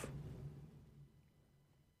 Jeff.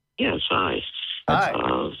 Yes, hi. Hi.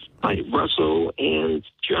 Hi, Russell and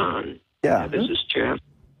John. Yeah. This is Jeff.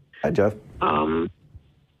 Hi, Jeff. I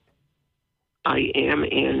am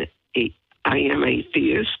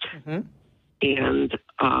atheist. Mm-hmm. And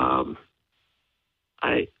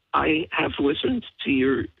I have listened to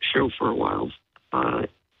your show for a while.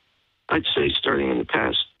 I'd say starting in the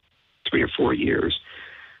past 3 or 4 years.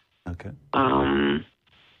 Okay.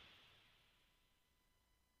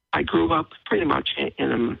 I grew up pretty much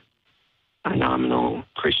in a nominal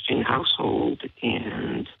Christian household,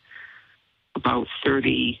 and about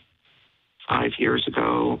 35 years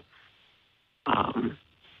ago,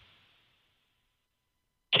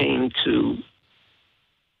 came to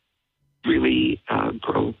really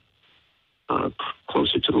grow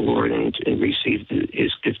closer to the Lord and receive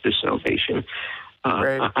His gift of salvation.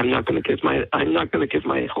 I'm not going to give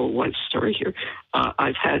my whole life story here.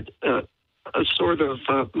 I've had a sort of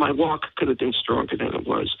my walk could have been stronger than it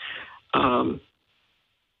was.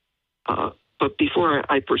 But before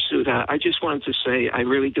I pursue that, I just wanted to say I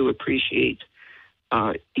really do appreciate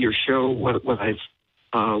your show. What I've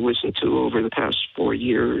listened to over the past 4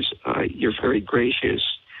 years. You're very gracious.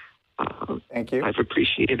 Thank you. I've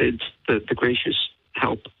appreciated the gracious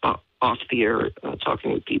help off the air,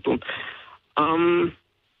 talking with people.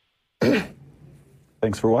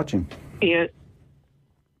 Thanks for watching. And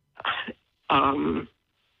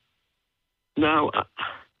now,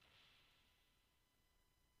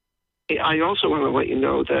 I also want to let you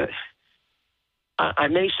know that I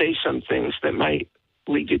may say some things that might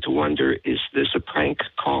lead you to wonder, is this a prank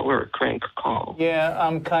call or a crank call? Yeah,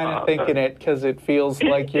 I'm kind of thinking it because it feels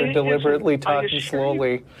like you're deliberately talking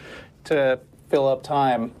slowly to fill up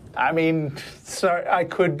time. I mean, sorry, I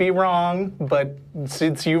could be wrong, but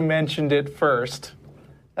since you mentioned it first.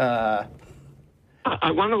 I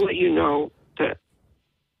want to let you know that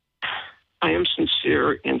I am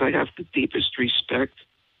sincere and I have the deepest respect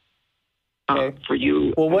for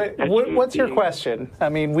you. Well, what's your question? I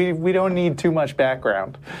mean, we don't need too much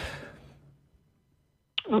background.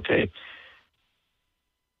 Okay.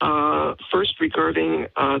 First, regarding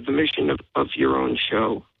the mission of your own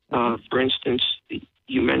show, for instance,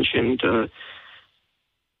 you mentioned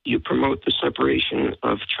you promote the separation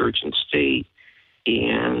of church and state,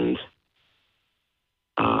 and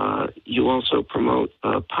you also promote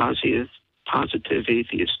positive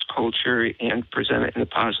atheist culture and present it in a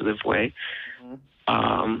positive way.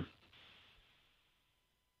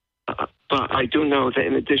 But I do know that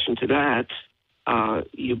in addition to that,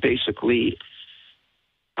 you basically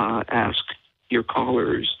ask your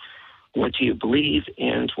callers, what do you believe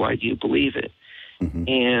and why do you believe it? Mm-hmm.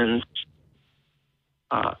 And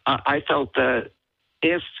I felt that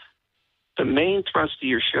if the main thrust of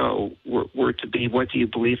your show were to be what do you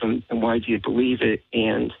believe and why do you believe it,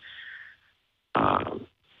 and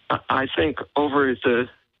I think over the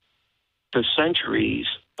centuries.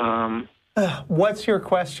 What's your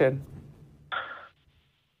question?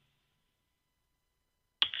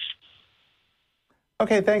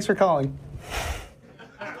 Okay, thanks for calling.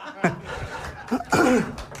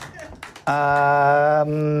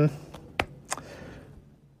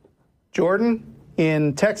 Jordan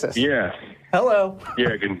in Texas. Yeah. Hello.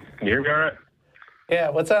 Yeah, can you hear me all right? Yeah,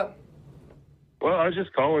 what's up? Well, I was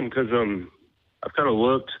just calling because I've kind of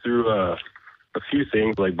looked through a few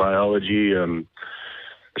things like biology,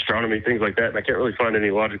 astronomy, things like that, and I can't really find any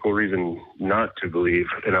logical reason not to believe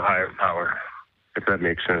in a higher power, if that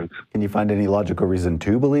makes sense. Can you find any logical reason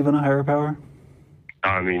to believe in a higher power?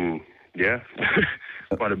 I mean, yeah,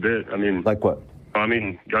 quite a bit. I mean, like what? I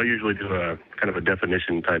mean, I usually do a kind of a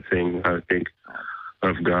definition type thing, I think,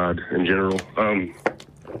 of God in general. I'll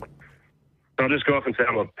just go off and say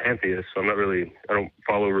I'm a pantheist, so I don't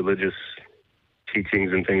follow religious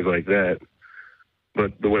teachings and things like that.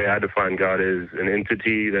 But the way I define God is an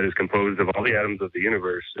entity that is composed of all the atoms of the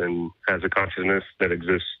universe and has a consciousness that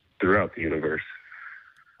exists throughout the universe.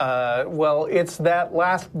 Well, it's that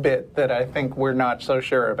last bit that I think we're not so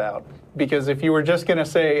sure about. Because if you were just going to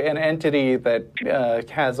say an entity that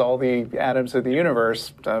has all the atoms of the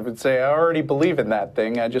universe, I would say I already believe in that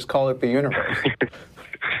thing. I just call it the universe.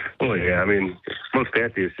 Well, yeah, I mean, most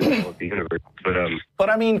pantheists just call it the universe. But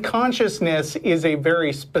I mean, consciousness is a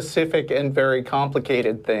very specific and very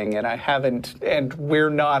complicated thing, and we're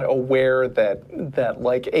not aware that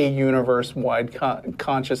like a universe-wide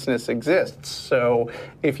consciousness exists. So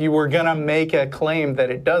if you were going to make a claim that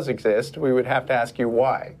it does exist, we would have to ask you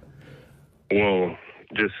why. Well,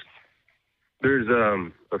 there's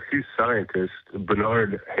a few scientists,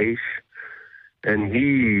 Bernard Hayes, and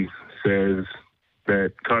he says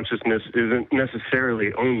that consciousness isn't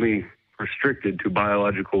necessarily only restricted to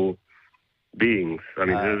biological beings. I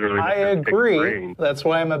mean, it doesn't really I agree. That's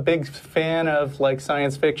why I'm a big fan of like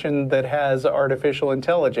science fiction that has artificial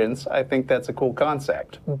intelligence. I think that's a cool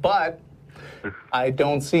concept. But I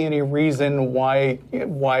don't see any reason why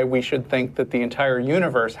we should think that the entire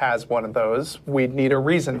universe has one of those. We'd need a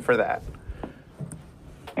reason for that.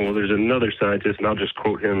 Well, there's another scientist, and I'll just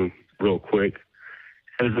quote him real quick.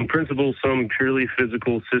 As in principle, some purely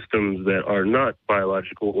physical systems that are not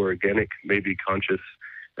biological or organic may be conscious,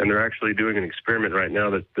 and they're actually doing an experiment right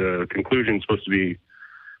now that the conclusion is supposed to be,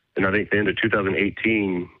 in I think the end of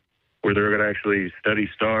 2018, where they're going to actually study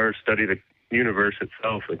stars, study the universe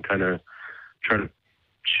itself, and kind of try to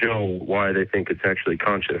show why they think it's actually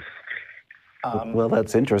conscious. Well,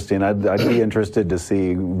 that's interesting. I'd be interested to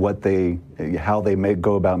see how they may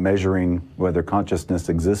go about measuring whether consciousness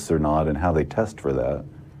exists or not, and how they test for that.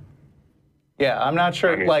 Yeah, I'm not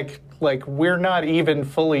sure. Like we're not even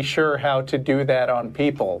fully sure how to do that on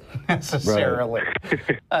people necessarily.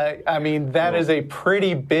 Right. I mean, that is a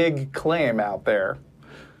pretty big claim out there.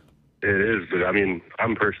 It is, but I mean,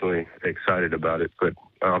 I'm personally excited about it, but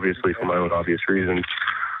obviously for my own obvious reasons.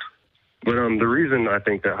 But the reason I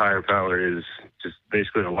think that higher power is just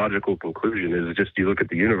basically a logical conclusion is just you look at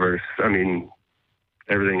the universe. I mean,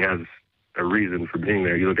 everything has a reason for being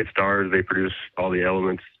there. You look at stars; they produce all the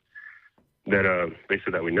elements that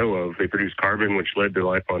basically that we know of. They produce carbon, which led to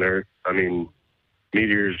life on Earth. I mean,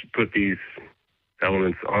 meteors put these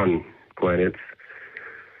elements on planets.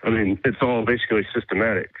 I mean, it's all basically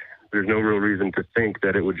systematic. There's no real reason to think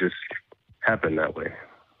that it would just happen that way.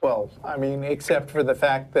 Well, I mean, except for the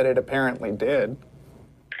fact that it apparently did.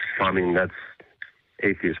 I mean, that's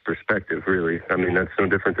atheist perspective, really. I mean, that's no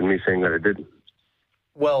different than me saying that it didn't.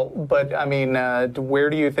 Well, but, I mean, where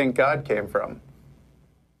do you think God came from?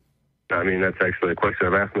 I mean, that's actually a question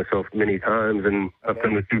I've asked myself many times, and I've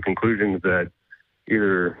come to two conclusions that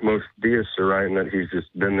either most deists are right in that he's just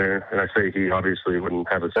been there, and I say he obviously wouldn't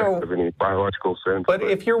have a sense of any biological sense. But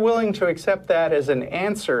if you're willing to accept that as an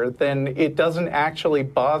answer, then it doesn't actually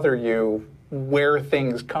bother you where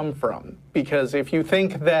things come from. Because if you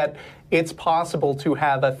think that it's possible to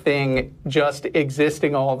have a thing just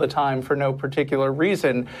existing all the time for no particular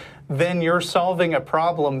reason, then you're solving a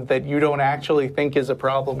problem that you don't actually think is a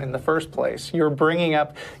problem in the first place. You're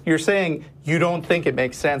saying you don't think it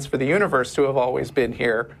makes sense for the universe to have always been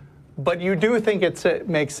here, but you do think it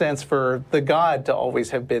makes sense for the God to always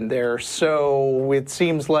have been there. So it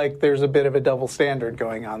seems like there's a bit of a double standard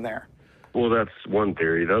going on there. Well, that's one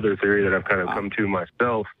theory. The other theory that I've kind of come to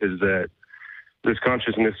myself is that this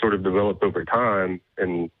consciousness sort of developed over time,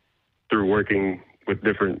 and through working with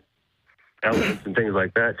different elements and things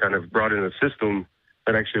like that, kind of brought in a system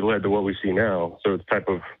that actually led to what we see now. So it's type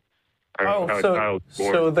of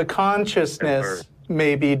so the consciousness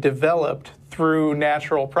may be developed through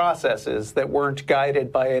natural processes that weren't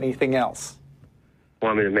guided by anything else.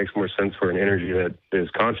 Well, I mean, it makes more sense for an energy that is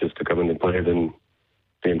conscious to come into play than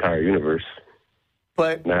the entire universe.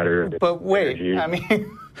 But wait, energy.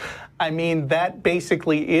 I mean, that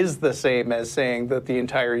basically is the same as saying that the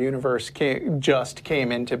entire universe just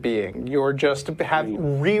came into being. You're just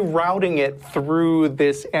rerouting it through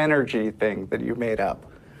this energy thing that you made up.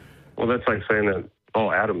 Well, that's like saying that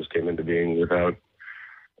all atoms came into being without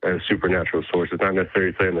a supernatural source. It's not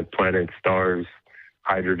necessarily saying that planets, stars,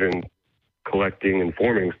 hydrogen collecting and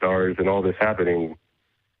forming stars and all this happening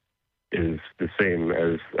is the same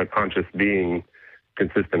as a conscious being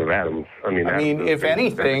consistent of atoms. I mean, if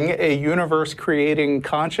anything, a universe creating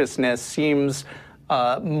consciousness seems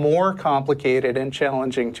more complicated and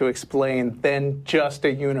challenging to explain than just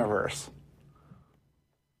a universe.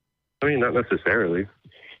 I mean, not necessarily.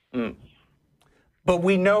 But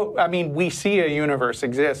we know, we see a universe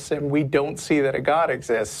exists and we don't see that a God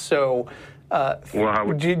exists. So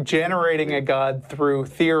generating a God through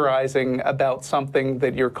theorizing about something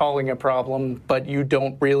that you're calling a problem but you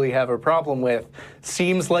don't really have a problem with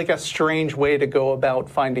seems like a strange way to go about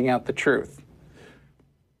finding out the truth.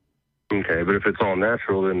 Okay, but if it's all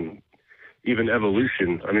natural, then even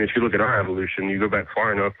evolution, if you look at our evolution, you go back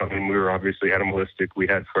far enough, we were obviously animalistic, we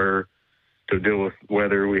had fur to deal with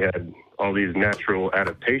weather, we had all these natural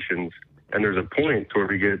adaptations, and there's a point to where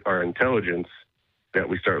we get our intelligence that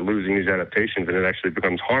we start losing these adaptations, and it actually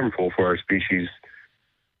becomes harmful for our species.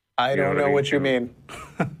 I don't know what you mean.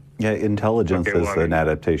 Yeah, intelligence is an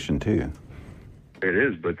adaptation too. It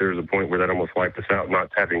is, but there's a point where that almost wiped us out. Not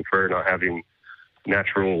having fur, not having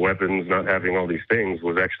natural weapons, not having all these things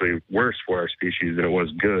was actually worse for our species than it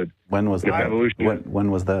was good. When was that?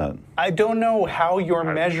 When was that? I don't know how you're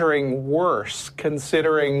measuring worse,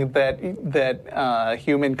 considering that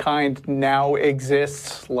humankind now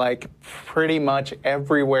exists like pretty much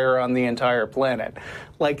everywhere on the entire planet.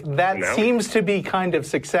 Like that seems to be kind of a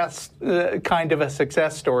success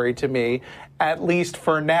story to me, at least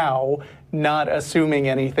for now, not assuming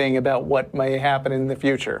anything about what may happen in the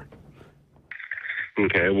future.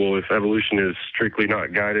 Okay, well, if evolution is strictly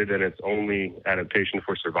not guided and it's only adaptation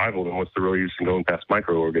for survival, then what's the real use in going past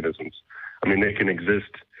microorganisms? They can exist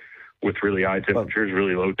with really high temperatures,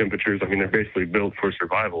 really low temperatures. They're basically built for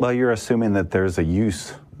survival. Well, you're assuming that there's a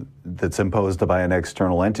use that's imposed by an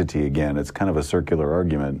external entity again. It's kind of a circular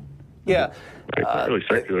argument. Yeah. It's not really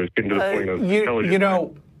circular. It's getting to the point of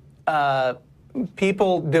intelligence.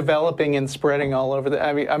 People developing and spreading all over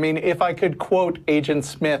if I could quote Agent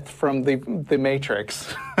Smith from the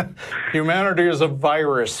Matrix, humanity is a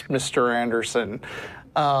virus, Mr. Anderson.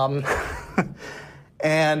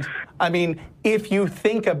 And if you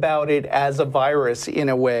think about it as a virus in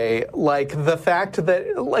a way, like the fact that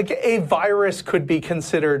a virus could be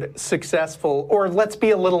considered successful, or let's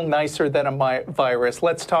be a little nicer than a virus.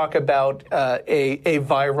 Let's talk about a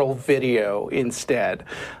viral video instead.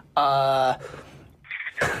 I'm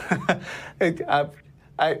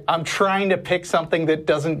trying to pick something that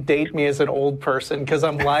doesn't date me as an old person because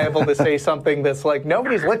I'm liable to say something that's like,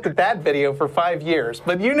 nobody's looked at that video for 5 years.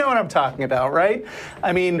 But you know what I'm talking about, right?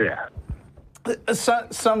 Yeah.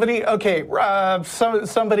 Somebody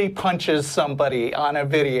punches somebody on a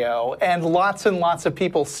video, and lots of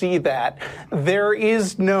people see that. There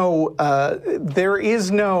is no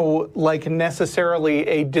necessarily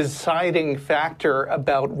a deciding factor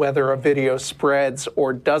about whether a video spreads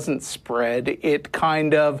or doesn't spread. It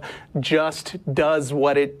kind of just does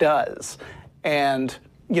what it does, and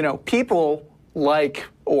people like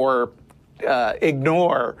or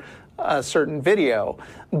ignore a certain video,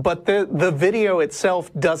 but the video itself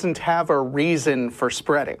doesn't have a reason for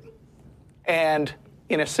spreading. And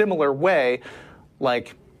in a similar way,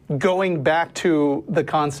 like going back to the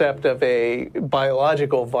concept of a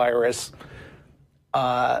biological virus,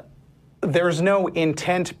 there's no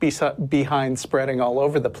intent behind spreading all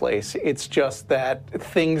over the place. It's just that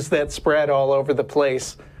things that spread all over the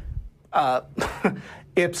place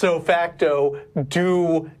ipso facto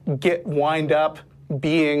do wind up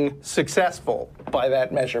being successful by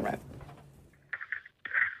that measurement.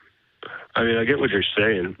 I get what you're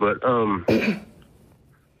saying, but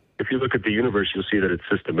if you look at the universe, you'll see that it's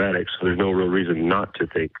systematic, so there's no real reason not to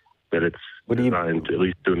think that it's designed, at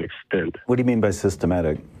least to an extent. What do you mean by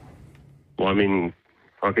systematic? Well, you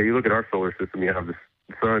look at our solar system, you have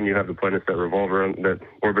sun, you have the planets that that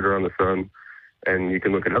orbit around the sun, and you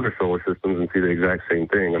can look at other solar systems and see the exact same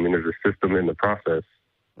thing. I mean, there's a system in the process.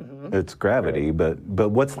 Mm-hmm. It's gravity, but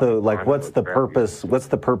what's the purpose? What's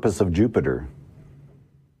the purpose of Jupiter?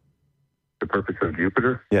 The purpose of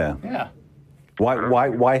Jupiter? Yeah. Yeah.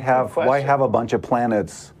 Why have a bunch of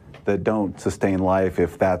planets that don't sustain life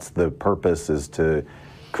if that's the purpose, is to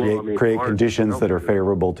create conditions that are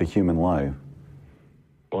favorable to human life?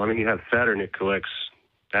 Well, I mean, you have Saturn. It collects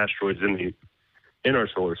asteroids in our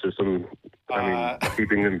solar system.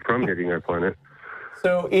 Keeping them from hitting our planet.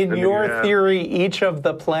 So in your theory, each of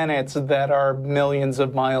the planets that are millions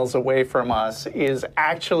of miles away from us is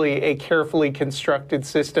actually a carefully constructed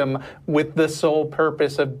system with the sole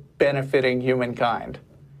purpose of benefiting humankind.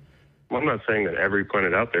 Well, I'm not saying that every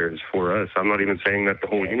planet out there is for us. I'm not even saying that the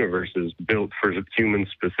whole universe is built for humans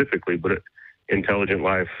specifically, but intelligent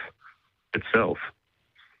life itself.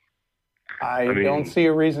 I don't see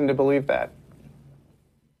a reason to believe that.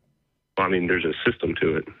 I mean, there's a system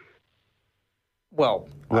to it. Well,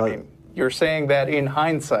 I mean, you're saying that in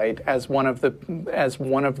hindsight as one of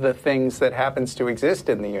the things that happens to exist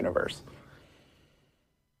in the universe.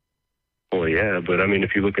 Well, yeah, but I mean,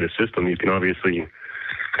 if you look at a system, you can obviously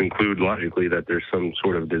conclude logically that there's some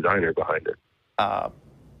sort of designer behind it.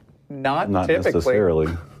 Not typically.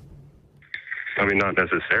 Necessarily. I mean, not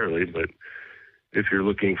necessarily, but if you're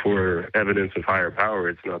looking for evidence of higher power,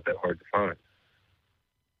 it's not that hard to find.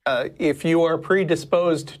 If you are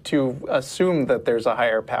predisposed to assume that there's a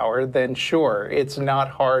higher power, then sure, it's not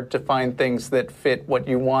hard to find things that fit what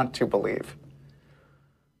you want to believe.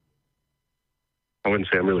 I wouldn't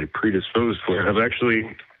say I'm really predisposed for it. I've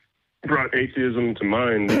actually brought atheism to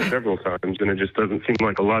mind several times, and it just doesn't seem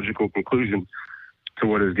like a logical conclusion to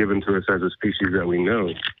what is given to us as a species that we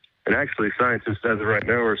know. And actually, scientists as of right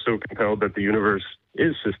now are so compelled that the universe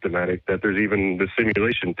is systematic that there's even the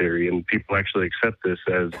simulation theory, and people actually accept this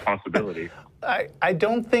as a possibility. I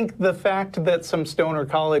don't think the fact that some stoner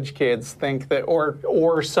college kids think that,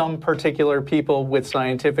 or some particular people with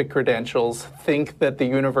scientific credentials think that the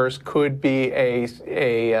universe could be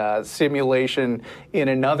a simulation in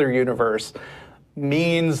another universe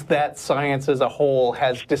means that science as a whole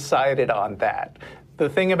has decided on that. The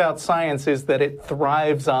thing about science is that it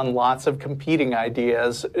thrives on lots of competing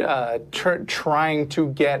ideas, trying to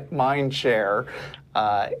get mind share,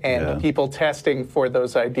 and people testing for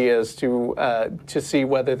those ideas to see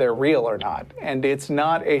whether they're real or not. And it's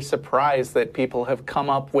not a surprise that people have come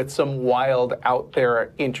up with some wild, out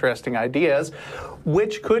there, interesting ideas,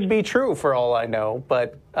 which could be true for all I know,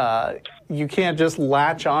 but you can't just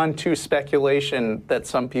latch on to speculation that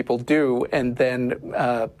some people do and then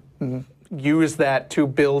use that to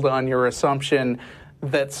build on your assumption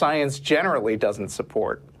that science generally doesn't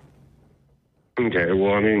support. Okay,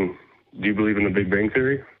 well, I mean, do you believe in the Big Bang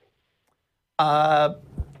Theory? I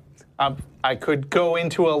could go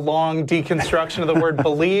into a long deconstruction of the word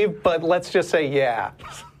believe, but let's just say yeah.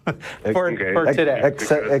 for today.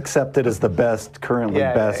 Accepted as the best, currently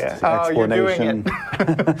best explanation. Oh,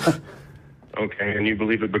 you're doing it. Okay, and you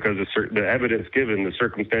believe it because the evidence given, the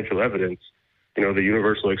circumstantial evidence, you know, the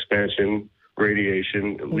universal expansion,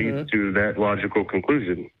 radiation, leads to that logical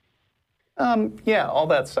conclusion. Yeah, all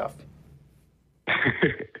that stuff.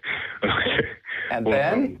 Okay. And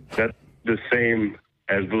then? That's the same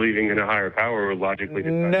as believing in a higher power or logically.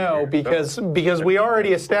 No, because we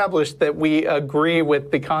already established that we agree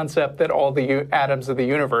with the concept that all the atoms of the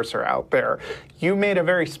universe are out there. You made a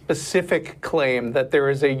very specific claim that there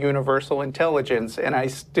is a universal intelligence, and I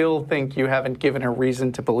still think you haven't given a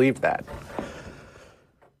reason to believe that.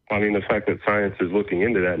 I mean, the fact that science is looking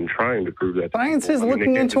into that and trying to prove that. Science is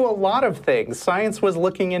looking into a lot of things. Science was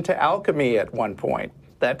looking into alchemy at one point.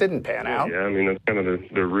 That didn't pan out. Yeah, I mean, that's kind of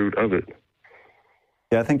the root of it.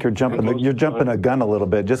 Yeah, I think you're jumping a gun a little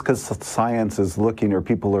bit. Just because science is looking, or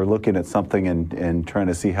people are looking at something and trying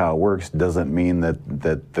to see how it works, doesn't mean that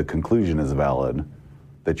the conclusion is valid,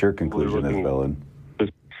 that your conclusion is valid.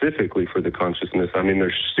 Specifically for the consciousness. I mean,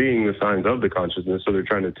 they're seeing the signs of the consciousness, so they're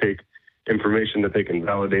trying to take information that they can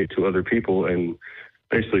validate to other people and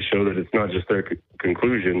basically show that it's not just their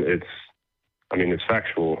conclusion, it's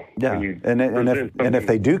factual. Yeah, and if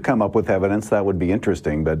they do come up with evidence, that would be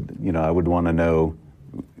interesting, but, you know, I would want to know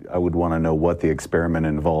what the experiment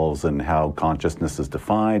involves and how consciousness is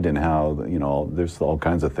defined and how, you know, there's all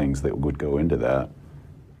kinds of things that would go into that.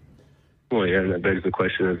 Well, yeah, and that begs the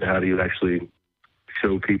question of how do you actually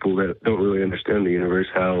show people that don't really understand the universe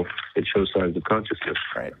how it shows signs of consciousness.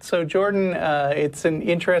 Right. So, Jordan, it's an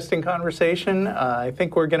interesting conversation. I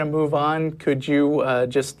think we're going to move on. Could you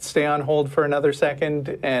just stay on hold for another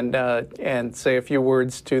second and say a few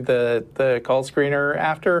words to the call screener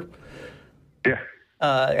after? Yeah.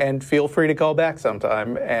 And feel free to call back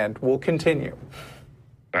sometime, and we'll continue.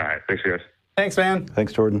 All right. Thanks, guys. Thanks, man.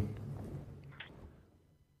 Thanks, Jordan.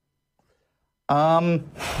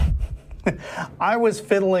 I was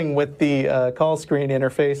fiddling with the call screen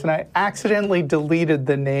interface, and I accidentally deleted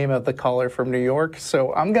the name of the caller from New York.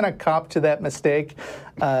 So I'm going to cop to that mistake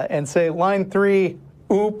and say, line 3,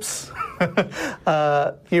 oops.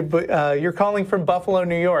 You're calling from Buffalo,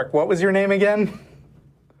 New York. What was your name again?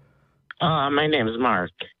 My name is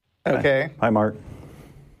Mark. Okay. Hi, Mark.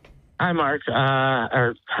 Hi, Mark.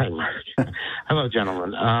 Hi, Mark. Hello,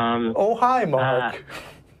 gentlemen. Hi, Mark.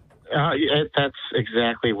 That's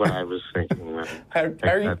exactly what I was thinking.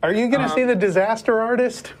 Are you going to see The Disaster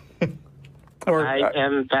Artist? I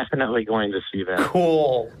am definitely going to see that.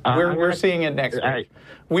 Cool. We're seeing it next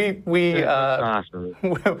week. That's awesome.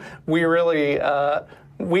 We really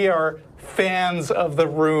we are fans of The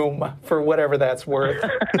Room for whatever that's worth.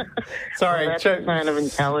 Sorry, well, that's a sign of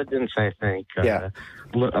intelligence, I think. Yeah.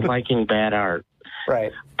 Liking bad art.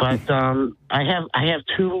 Right. But I have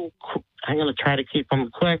two. I'm going to try to keep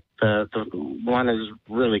them quick. The one is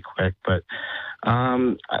really quick, but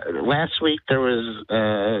last week there was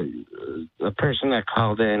a person that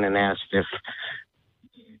called in and asked if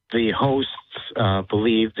the hosts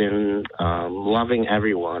believed in loving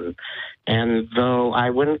everyone. And though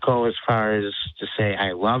I wouldn't go as far as to say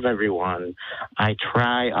I love everyone, I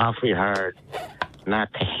try awfully hard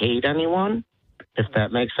not to hate anyone, if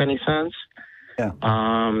that makes any sense. Yeah.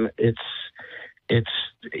 It's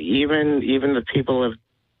even the people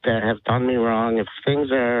that have done me wrong. If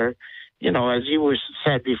things are, as you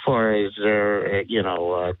said before, is there,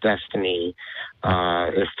 destiny?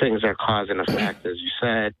 If things are cause and effect, as you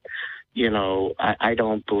said, I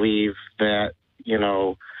don't believe that.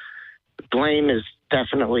 Blame is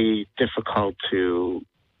definitely difficult to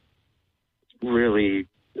really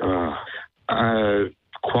quantify,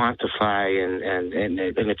 and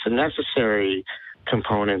it's a necessary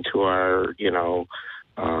component to our,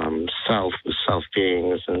 self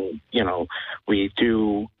beings, and we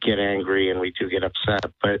do get angry and we do get upset,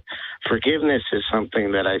 but forgiveness is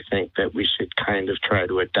something that I think that we should kind of try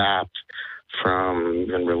to adopt from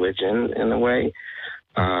in religion in a way,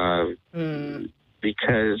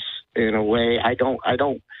 because in a way I don't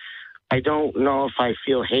know if I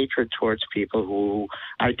feel hatred towards people who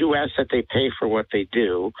I do ask that they pay for what they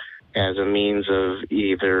do as a means of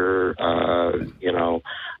either,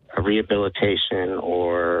 a rehabilitation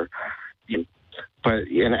or, but,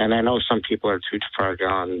 and I know some people are too far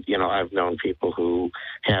gone. I've known people who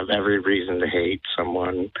have every reason to hate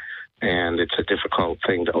someone, and it's a difficult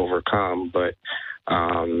thing to overcome. But,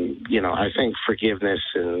 I think forgiveness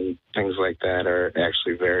and things like that are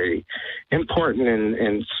actually very important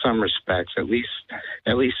in some respects, at least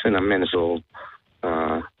in a mental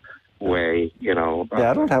way, Yeah,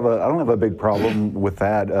 I don't have a big problem with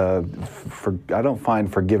that. I don't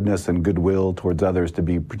find forgiveness and goodwill towards others to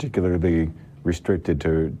be particularly restricted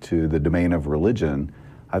to the domain of religion.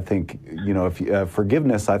 I think if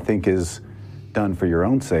forgiveness, I think, is done for your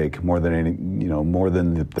own sake more than more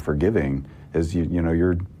than the forgiving. Is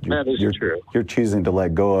you're choosing to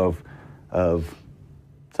let go of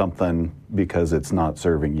something because it's not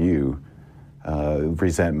serving you,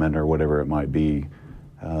 resentment or whatever it might be.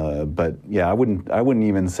 But yeah, I wouldn't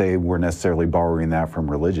even say we're necessarily borrowing that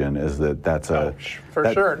from religion. That's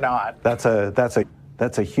sure not. That's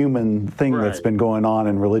a human thing that's been going on,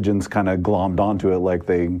 and religion's kind of glommed onto it like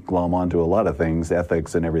they glom onto a lot of things,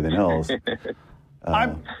 ethics and everything else.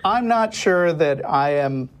 I'm not sure that I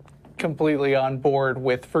am completely on board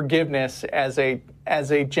with forgiveness as a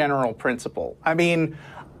general principle. I mean,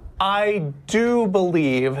 I do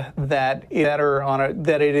believe that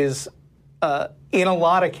it is in a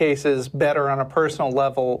lot of cases better on a personal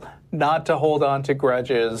level not to hold on to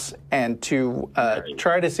grudges and to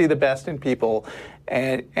try to see the best in people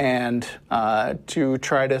and to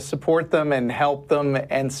try to support them and help them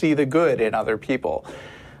and see the good in other people.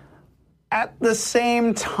 At the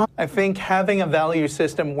same time, I think having a value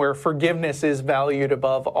system where forgiveness is valued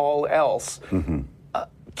above all else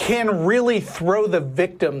can really throw the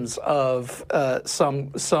victims of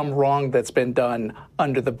some wrong that's been done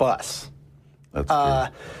under the bus. That's true.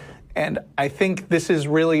 And I think this is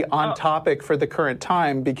really on topic for the current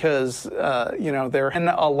time because, there have been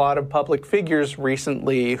a lot of public figures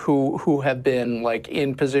recently who have been like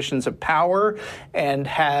in positions of power and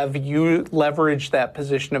have leveraged that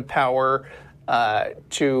position of power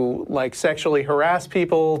to like sexually harass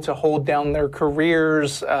people, to hold down their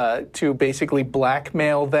careers, to basically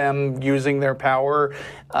blackmail them using their power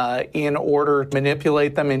in order to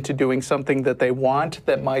manipulate them into doing something that they want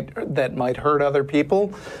that might hurt other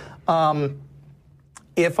people.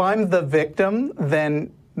 If I'm the victim,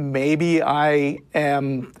 then maybe I'm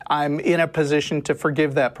in a position to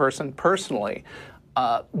forgive that person personally.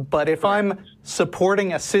 But if I'm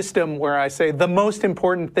supporting a system where I say the most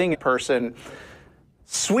important thing, person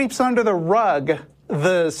sweeps under the rug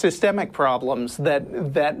the systemic problems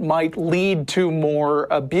that might lead to more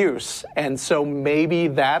abuse, and so maybe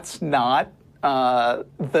that's not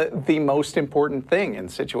the most important thing in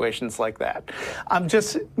situations like that. I'm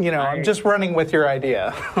just running with your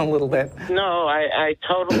idea a little bit. No, I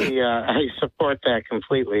totally I support that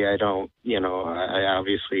completely. I don't, I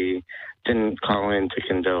obviously didn't call in to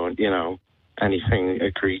condone, anything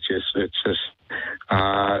egregious. It's just,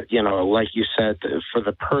 like you said, for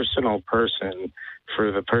the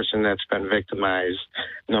for the person that's been victimized,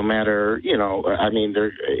 no matter,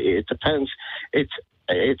 it depends.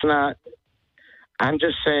 It's not. I'm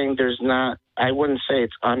just saying I wouldn't say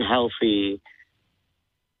it's unhealthy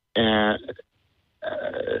to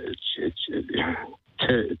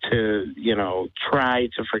try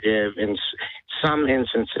to forgive. In some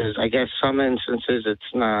instances, I guess some instances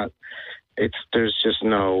there's just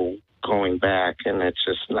no going back, and it's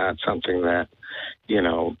just not something that,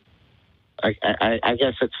 I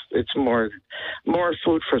guess it's more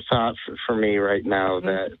food for thought for me right now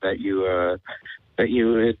that you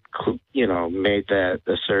made that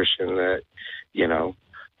assertion that,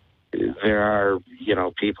 there are,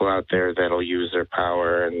 people out there that'll use their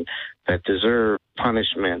power and that deserve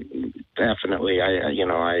punishment. Definitely. I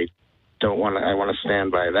want to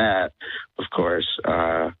stand by that, of course.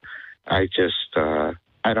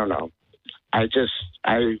 I don't know.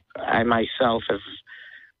 I myself have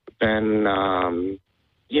been,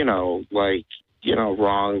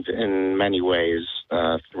 wronged in many ways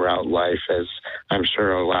throughout life, as I'm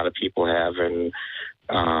sure a lot of people have, and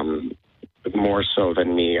more so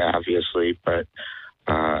than me, obviously. But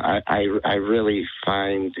I really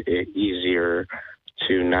find it easier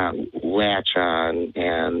to not latch on,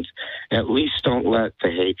 and at least don't let the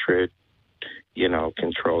hatred,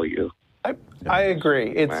 control you. I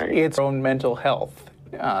agree. It's own mental health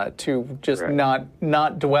to just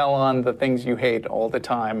not dwell on the things you hate all the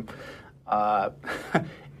time.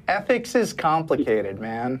 Ethics is complicated,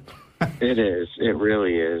 man. It is. It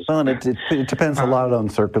really is. Well, and it depends a lot on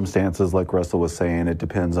circumstances, like Russell was saying. It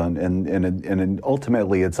depends on, and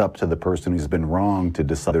ultimately, it's up to the person who's been wronged to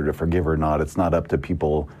decide whether to forgive or not. It's not up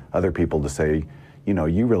to other people to say,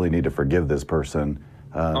 you really need to forgive this person.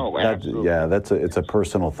 Absolutely. It's a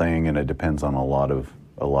personal thing, and it depends on a lot of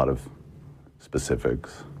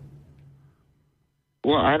specifics.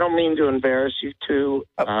 Well, I don't mean to embarrass you two,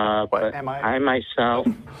 but I myself.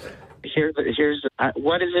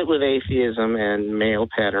 What is it with atheism and male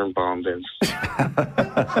pattern baldness?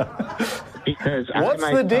 Because what's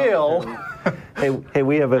the deal? Hey,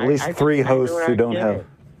 we have at least three hosts who don't have.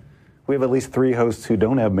 We have at least 3 hosts who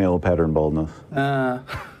don't have male pattern baldness.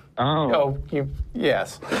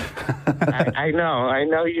 Yes. I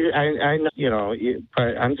know you.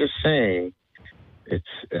 But I'm just saying,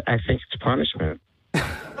 I think it's punishment.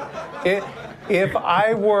 If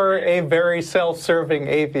I were a very self-serving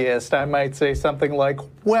atheist, I might say something like,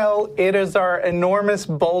 well, it is our enormous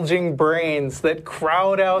bulging brains that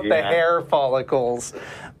crowd out the hair follicles.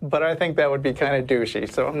 But I think that would be kind of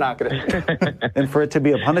douchey, so I'm not going to. And for it to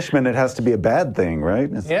be a punishment, it has to be a bad thing, right?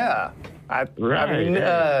 Yeah. I mean,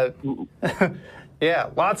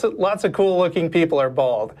 lots of cool-looking people are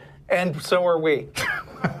bald, and so are we.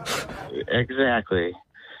 Exactly.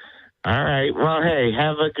 All right. Well, hey,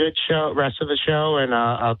 have a good rest of the show, and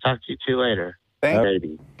I'll talk to you two later. Thank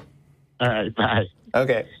you. All right. Bye.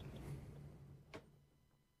 Okay.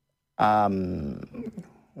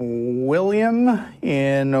 William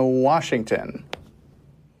in Washington.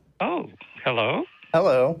 Oh, hello.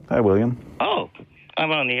 Hello. Hi, William. Oh, I'm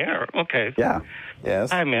on the air. Okay. Yeah.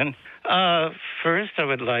 Yes. I'm in. First, I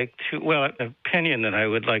would like to, an opinion that I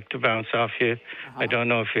would like to bounce off you. I don't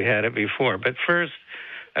know if you had it before, but first,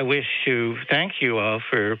 I wish to thank you all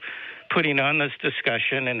for putting on this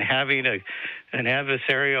discussion and having an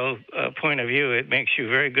adversarial point of view. It makes you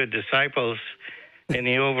very good disciples in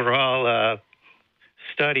the overall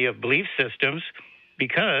study of belief systems,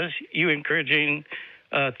 because you encouraging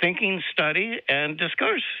thinking, study, and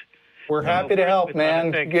discourse. We're happy to help,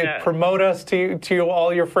 man. Promote us to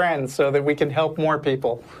all your friends so that we can help more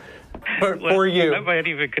people. For you. I might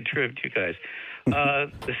even contribute to you guys.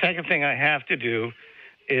 The second thing I have to do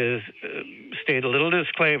is state a little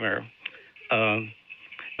disclaimer.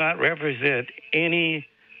 Not represent any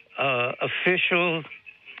official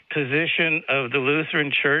position of the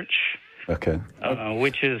Lutheran Church, okay,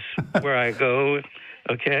 which is where I go.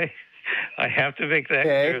 Okay, I have to make that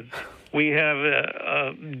clear. We have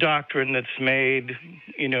a doctrine that's made,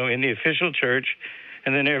 in the official church,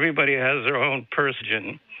 and then everybody has their own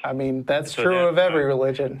person. I mean, that's true of every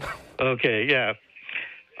religion. Okay, yeah.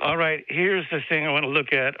 All right, here's the thing I want to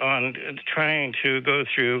look at on trying to go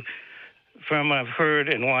through from I've heard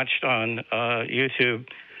and watched on YouTube.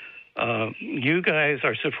 You guys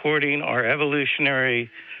are supporting our evolutionary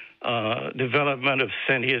development of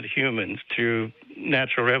sentient humans through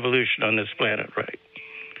natural evolution on this planet, right?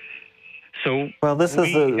 So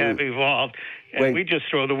we have evolved, and we just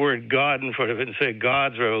throw the word God in front of it and say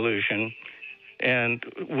God's revolution. And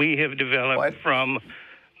we have developed from,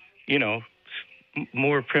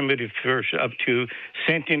 more primitive fish up to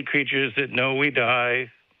sentient creatures that know we die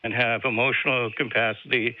and have emotional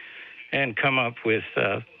capacity and come up with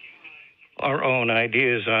our own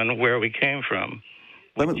ideas on where we came from.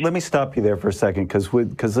 Let me stop you there for a second,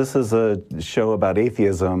 because this is a show about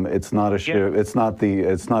atheism. It's not a show. Yeah. It's not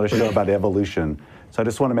a show about evolution. So I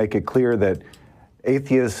just want to make it clear that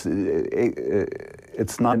it's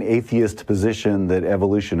not an atheist position that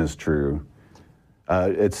evolution is true.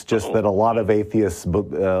 It's just that a lot of atheists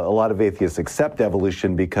accept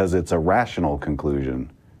evolution because it's a rational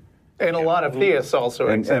conclusion. And a lot of theists also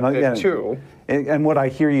accept it too. And what I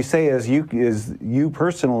hear you say is you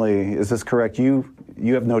personally, is this correct? You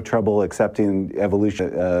have no trouble accepting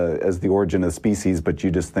evolution as the origin of species, but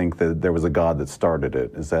you just think that there was a God that started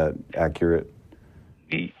it. Is that accurate?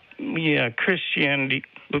 Yeah, Christianity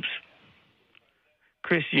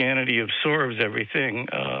absorbs everything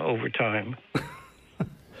over time.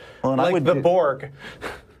 Well, like the Borg.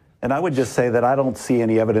 And I would just say that I don't see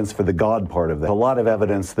any evidence for the God part of that. A lot of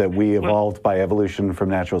evidence that we evolved by evolution from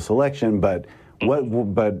natural selection, but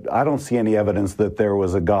I don't see any evidence that there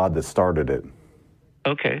was a God that started it.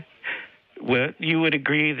 Okay. Well, you would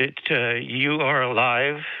agree that you are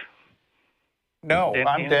alive? No,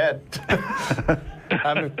 I'm dead.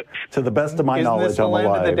 To the best of my knowledge, I'm alive. Isn't this the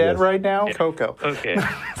land of the dead yes. right now? Coco. Okay.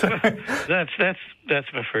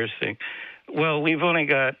 That's my first thing. Well, we've only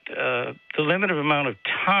got the limited amount of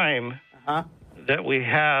time that we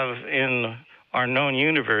have in our known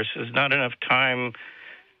universe is not enough time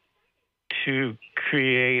to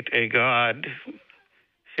create a God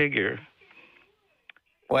figure.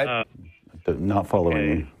 What? Not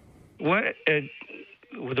following you. What?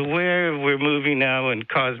 The way we're moving now in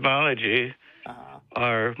cosmology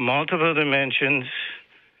are multiple dimensions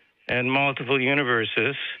and multiple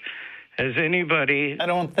universes. Has anybody... I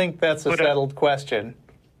don't think that's a settled question.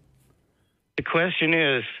 The question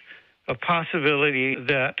is a possibility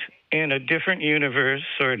that in a different universe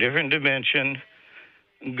or a different dimension,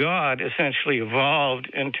 God essentially evolved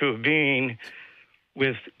into a being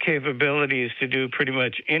with capabilities to do pretty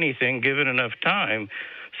much anything given enough time.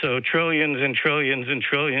 So trillions and trillions and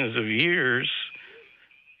trillions of years,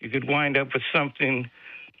 you could wind up with something,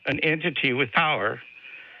 an entity with power.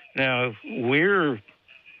 Now, we're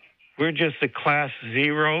just a class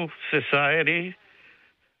 0 society.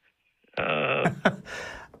 What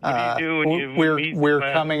do you do when you meet We're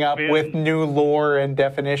coming up with new lore and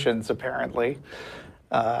definitions, apparently.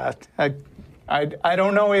 I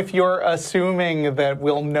don't know if you're assuming that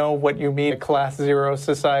we'll know what you mean a class 0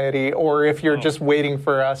 society, or if you're just waiting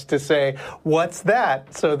for us to say, what's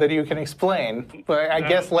that, so that you can explain. But I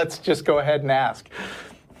guess let's just go ahead and ask.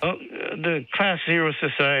 The class 0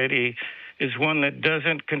 society is one that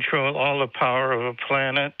doesn't control all the power of a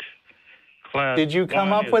planet. Did you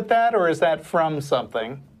come up with that, or is that from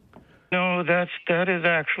something? No, that is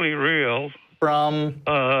actually real. From?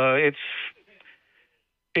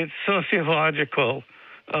 It's sociological.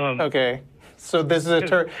 Okay. So this is a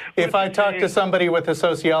term. If I talked to somebody with a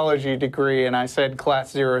sociology degree and I said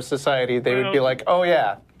class 0 society, they would be like, oh,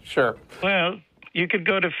 yeah, sure. Well, you could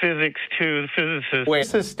go to physics, too. Physicists. Wait,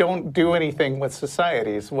 physicists don't do anything with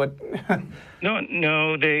societies. What?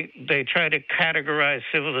 No, they try to categorize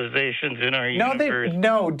civilizations in our universe.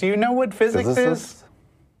 No, do you know what physics is?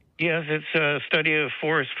 Yes, it's a study of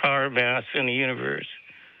force, power, mass in the universe.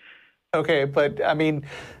 Okay, but I mean,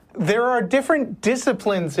 there are different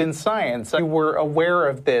disciplines in science. We're aware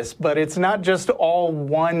of this, but it's not just all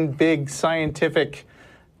one big scientific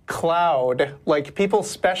cloud. Like, people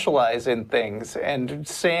specialize in things, and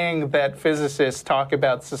saying that physicists talk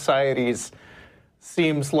about societies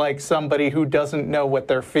seems like somebody who doesn't know what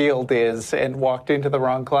their field is and walked into the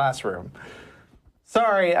wrong classroom.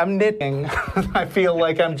 Sorry, I'm nitpicking. I feel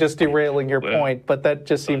like I'm just derailing your point, but that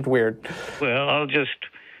just seemed weird. Well, I'll just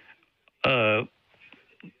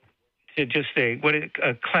say,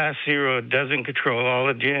 class 0 doesn't control all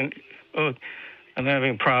the gene. Oh, I'm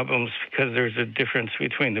having problems because there's a difference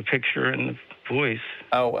between the picture and the voice.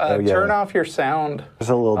 Yeah. Turn off your sound. There's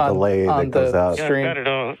a little delay that goes out. Yeah, I've got it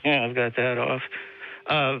all. Yeah, I've got that off.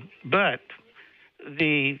 But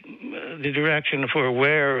the direction for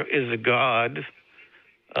where is a God,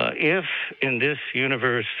 if in this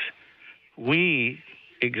universe we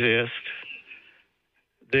exist,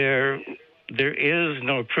 there is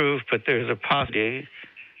no proof, but there's a possibility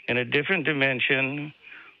in a different dimension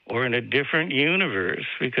or in a different universe,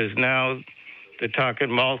 because now they're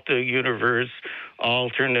talking multi-universe,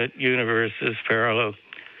 alternate universes, parallel,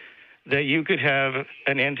 that you could have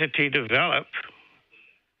an entity develop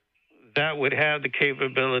that would have the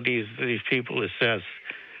capabilities that these people assess.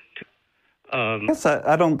 I guess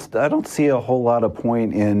I don't see a whole lot of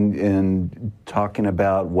point in talking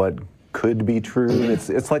about what could be true.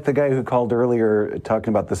 It's like the guy who called earlier talking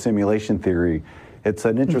about the simulation theory. It's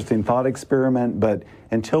an interesting thought experiment, but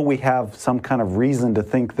until we have some kind of reason to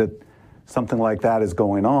think that something like that is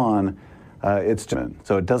going on, it's just,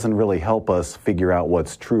 so it doesn't really help us figure out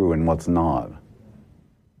what's true and what's not.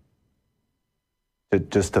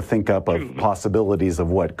 Just to think up of possibilities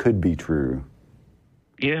of what could be true.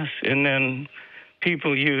 Yes, and then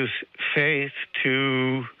people use faith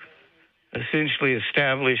to essentially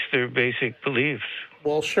establish their basic beliefs.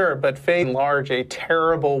 Well, sure, but faith is large a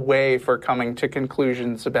terrible way for coming to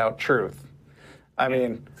conclusions about truth. I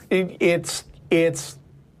mean, it's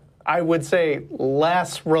I would say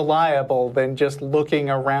less reliable than just looking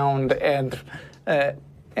around and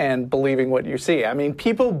believing what you see. I mean,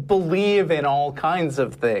 people believe in all kinds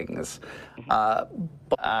of things,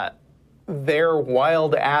 but their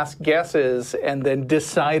wild-ass guesses and then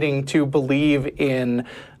deciding to believe in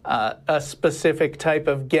a specific type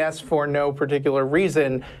of guess for no particular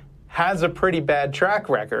reason has a pretty bad track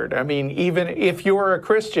record. I mean, even if you're a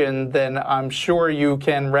Christian, then I'm sure you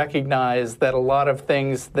can recognize that a lot of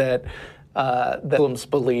things that Muslims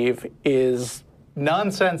believe is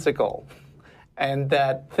nonsensical, and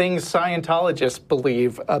that things Scientologists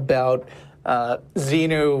believe about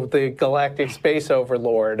Xenu, the galactic space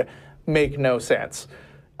overlord, make no sense.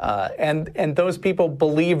 And those people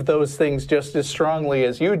believe those things just as strongly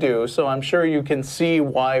as you do, so I'm sure you can see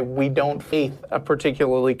why we don't faith a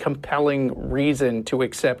particularly compelling reason to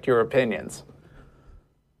accept your opinions.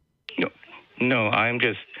 No, I'm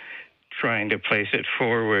just trying to place it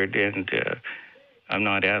forward, and I'm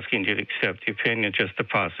not asking you to accept the opinion, just the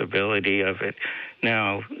possibility of it.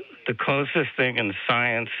 Now, the closest thing in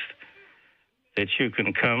science that you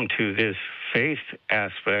can come to this faith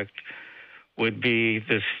aspect would be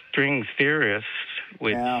the string theorists,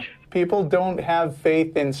 which... Yeah. People don't have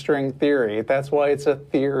faith in string theory. That's why it's a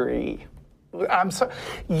theory. I'm sorry.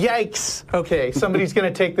 Yikes. Okay, somebody's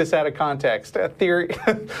going to take this out of context. A theory...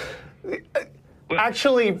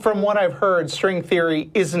 Actually, from what I've heard, string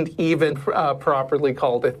theory isn't even properly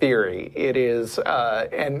called a theory. It is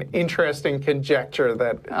an interesting conjecture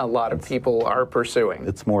that a lot of people are pursuing.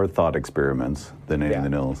 It's more thought experiments than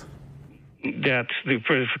anything else. That's the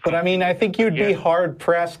first. But I mean, I think you'd be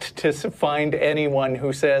hard-pressed to find anyone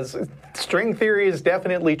who says string theory is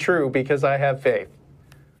definitely true because I have faith.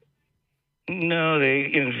 No,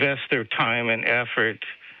 they invest their time and effort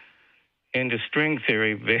into string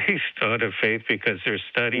theory based on a faith because they're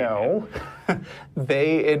studying. No,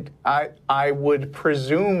 I would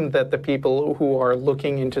presume that the people who are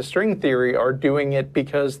looking into string theory are doing it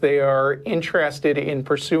because they are interested in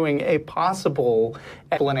pursuing a possible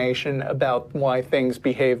explanation about why things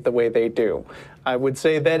behave the way they do. I would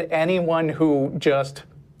say that anyone who just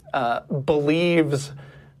believes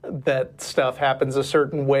that stuff happens a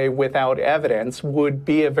certain way without evidence would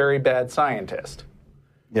be a very bad scientist.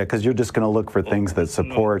 Yeah, because you're just going to look for things that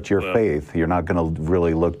support your faith. You're not going to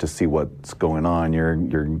really look to see what's going on. You're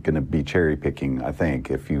going to be cherry picking, I think,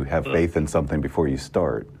 if you have faith in something before you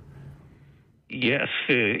start. Yes,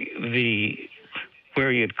 where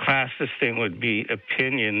you'd class this thing would be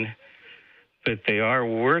opinion, but they are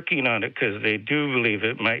working on it because they do believe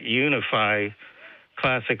it might unify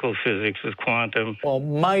classical physics with quantum. Well,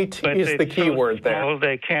 might is the key word there. Well,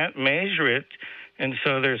 they can't measure it, and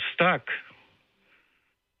so they're stuck.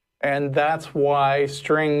 And that's why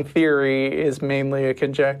string theory is mainly a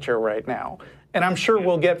conjecture right now. And I'm sure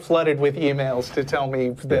we'll get flooded with emails to tell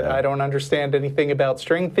me that I don't understand anything about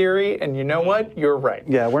string theory. And you know what? You're right.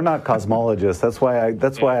 Yeah, we're not cosmologists. That's why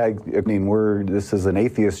I mean, this is an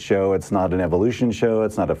atheist show. It's not an evolution show.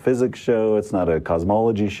 It's not a physics show. It's not a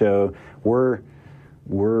cosmology show. We're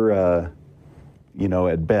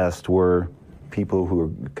at best, we're people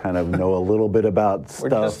who kind of know a little bit about stuff. We're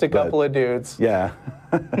just a couple of dudes. Yeah.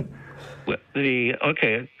 Well,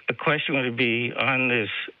 a question would be on this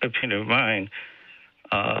opinion of mine.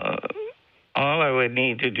 All I would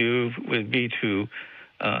need to do would be to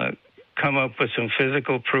come up with some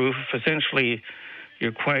physical proof. Essentially,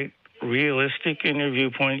 you're quite realistic in your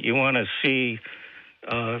viewpoint. You want to see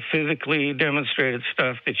physically demonstrated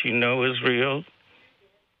stuff that you know is real.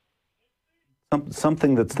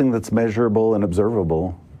 Something that's measurable and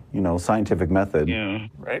observable, scientific method. Yeah.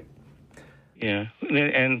 Right. Yeah.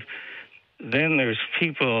 And then there's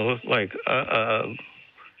people like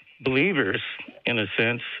believers, in a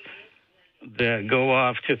sense, that go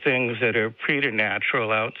off to things that are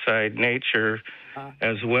preternatural outside nature,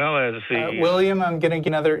 as well as the... William, I'm going to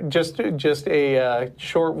give just a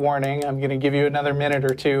short warning. I'm going to give you another minute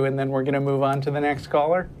or two, and then we're going to move on to the next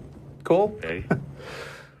caller. Cool? Okay.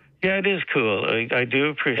 Yeah, it is cool. I do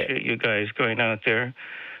appreciate you guys going out there.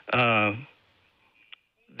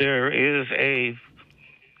 There is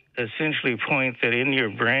essentially point that in your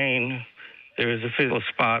brain there is a physical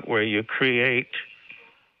spot where you create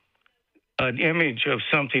an image of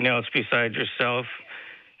something else besides yourself,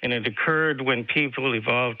 and it occurred when people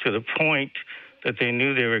evolved to the point that they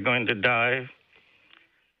knew they were going to die,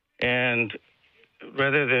 and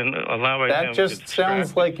rather than allowing them that just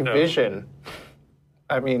sounds like vision.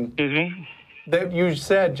 I mean, excuse me? That you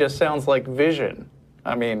said just sounds like vision.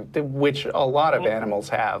 I mean, which a lot of animals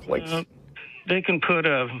have. Like, they can put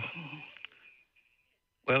it's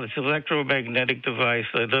an electromagnetic device,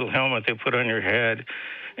 a little helmet they put on your head,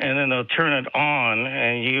 and then they'll turn it on,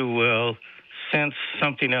 and you will sense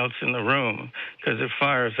something else in the room because it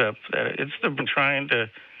fires up. It's trying to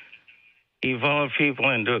evolve people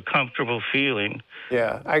into a comfortable feeling.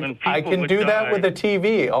 Yeah, I can do that with a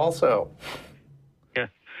TV also. Yeah.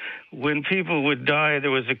 When people would die,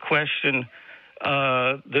 there was a question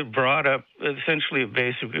that brought up essentially a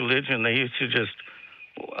basic religion. They used to just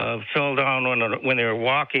fell down when they were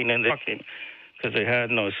walking because they had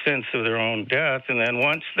no sense of their own death. And then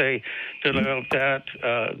once they developed that,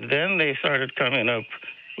 then they started coming up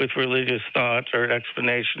with religious thoughts or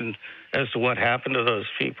explanation as to what happened to those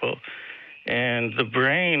people. And the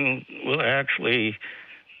brain will actually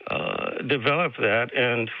develop that.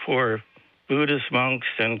 And for Buddhist monks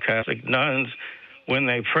and Catholic nuns, when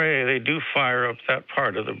they pray, they do fire up that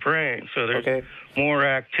part of the brain. So there's more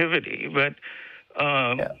activity. But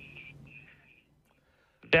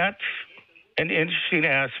that's an interesting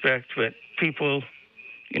aspect, but people,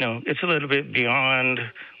 it's a little bit beyond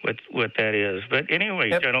what that is. But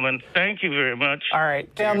anyway, gentlemen, thank you very much. All right,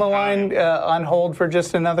 stay on the line, on hold for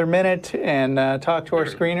just another minute and talk to our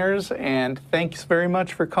screeners. And thanks very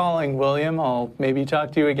much for calling, William. I'll maybe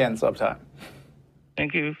talk to you again sometime.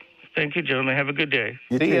 Thank you. Thank you, gentlemen. Have a good day.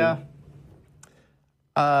 See ya.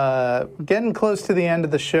 Getting close to the end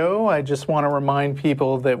of the show, I just want to remind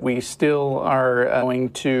people that we still are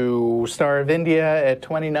going to Star of India at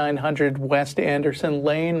 2900 West Anderson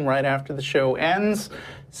Lane right after the show ends,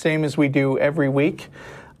 same as we do every week.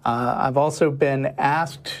 I've also been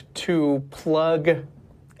asked to plug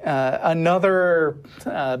another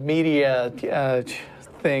media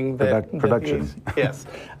thing production. Yes,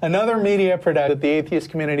 another media production that the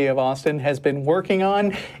atheist community of Austin has been working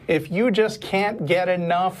on. If you just can't get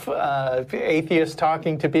enough atheists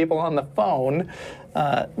talking to people on the phone,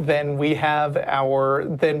 then we have our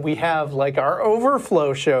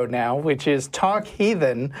overflow show now, which is Talk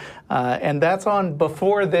Heathen, and that's on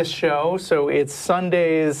before this show, so it's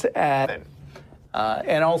Sundays at.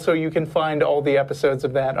 And also, you can find all the episodes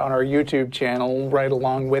of that on our YouTube channel, right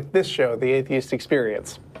along with this show, The Atheist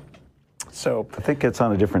Experience. So I think it's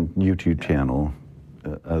on a different YouTube channel,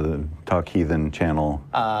 the Talk Heathen channel,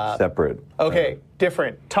 separate. Okay,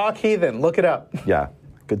 different. Talk Heathen, look it up. Yeah,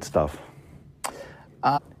 good stuff.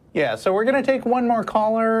 Yeah, so we're going to take one more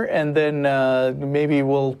caller, and then maybe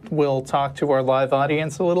we'll talk to our live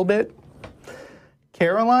audience a little bit.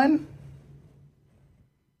 Caroline?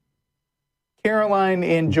 Caroline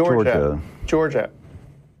in Georgia.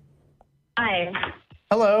 Hi.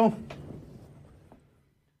 Hello.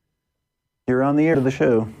 You're on the air of the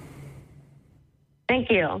show.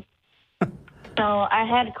 Thank you. So I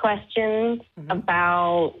had questions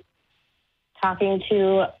about talking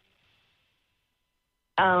to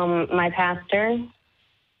my pastor.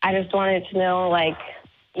 I just wanted to know,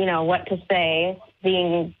 what to say,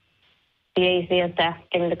 being the atheist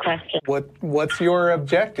asking the question. What's your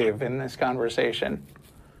objective in this conversation?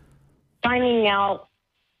 Finding out,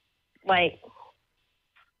 like,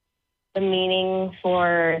 the meaning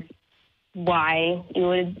for why you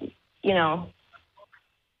would,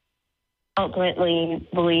 ultimately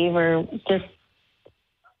believe, or just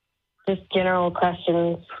general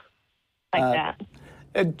questions like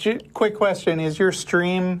that. Quick question, is your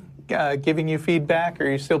stream giving you feedback? Are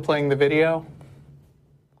you still playing the video?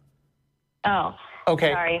 Oh,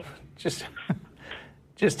 okay. Sorry. Just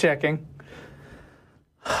checking.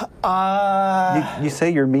 You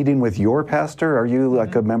say you're meeting with your pastor? Are you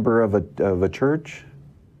like a member of a church?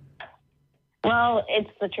 Well, it's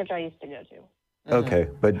the church I used to go to. Okay,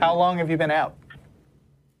 but how long have you been out?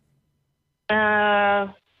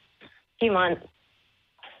 Few months.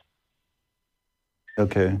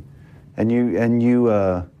 Okay, and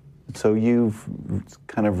you so you've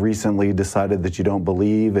kind of recently decided that you don't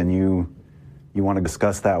believe, and you want to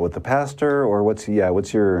discuss that with the pastor, or what's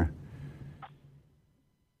your,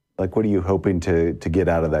 like, what are you hoping to get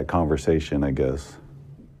out of that conversation, I guess?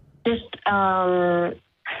 Just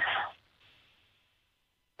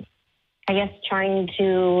I guess trying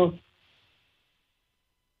to,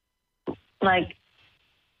 like,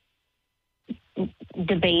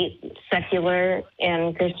 debate secular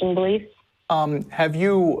and Christian beliefs. Have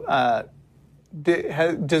you,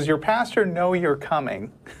 does your pastor know you're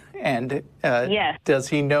coming? And yes. Does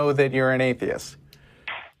he know that you're an atheist?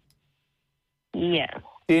 Yeah.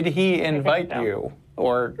 Did he invite you,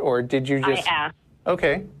 or did you just? I asked.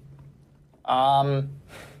 Okay.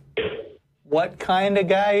 What kind of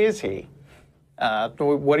guy is he?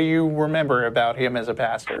 What do you remember about him as a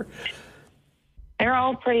pastor? They're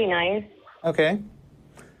all pretty nice. Okay.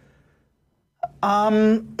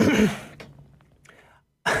 I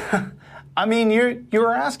mean,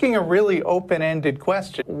 you're asking a really open-ended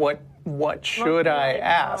question. What should I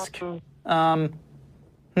ask?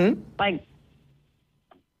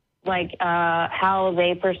 Like how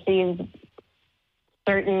they perceive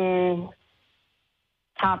certain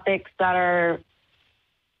topics that are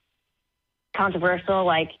controversial,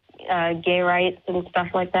 like gay rights and stuff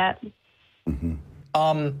like that. Mm-hmm.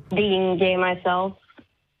 Being gay myself,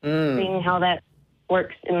 seeing how that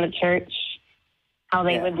works in the church, how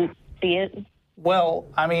they would see it. Well,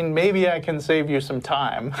 I mean, maybe I can save you some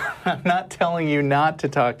time. I'm not telling you not to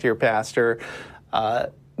talk to your pastor,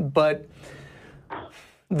 but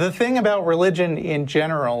the thing about religion in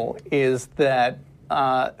general is that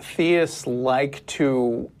theists like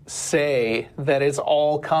to say that it's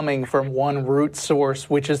all coming from one root source,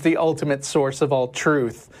 which is the ultimate source of all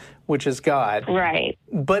truth, which is God. Right.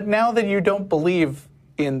 But now that you don't believe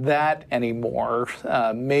in that anymore,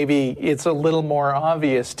 maybe it's a little more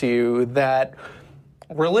obvious to you that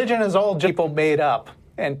religion is all people made up,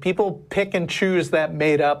 and people pick and choose that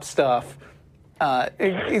made up stuff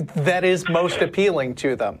that is most appealing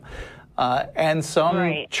to them. And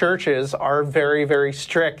some churches are very, very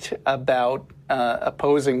strict about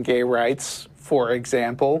opposing gay rights, for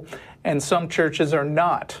example, and some churches are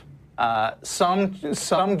not.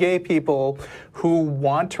 Some gay people who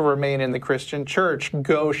want to remain in the Christian church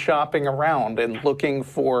go shopping around and looking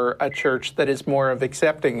for a church that is more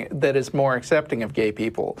accepting of gay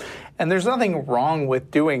people. And there's nothing wrong with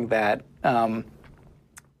doing that.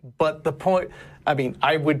 But the point, I mean,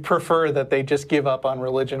 I would prefer that they just give up on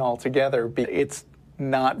religion altogether. It's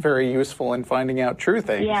not very useful in finding out true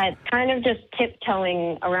things. Yeah, it's kind of just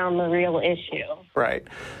tiptoeing around the real issue. Right.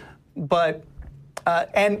 But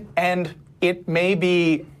and it may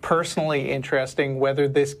be personally interesting whether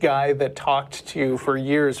this guy that talked to you for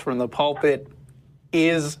years from the pulpit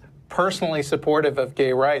is personally supportive of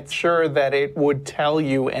gay rights. Sure that it would tell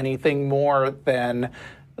you anything more than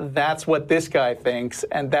that's what this guy thinks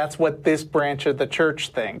and that's what this branch of the church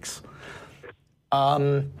thinks.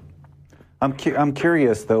 I'm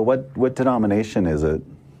curious though. What denomination is it?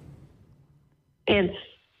 It's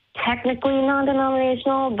technically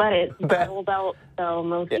non-denominational, but it's Bible Belt, so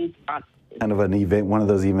mostly Protestant. Kind of one of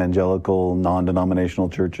those evangelical non-denominational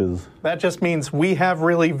churches. That just means we have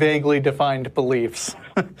really vaguely defined beliefs.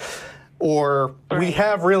 Or we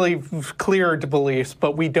have really clear beliefs,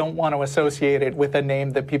 but we don't want to associate it with a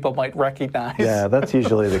name that people might recognize. Yeah, that's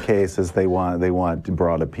usually the case. Is they want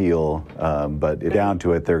broad appeal, but down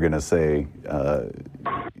to it, they're going to say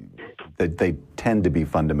that they tend to be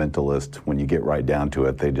fundamentalist. When you get right down to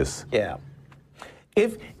it, they just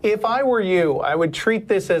If I were you, I would treat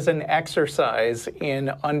this as an exercise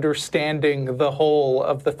in understanding the whole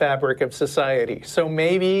of the fabric of society. So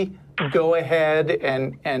maybe go ahead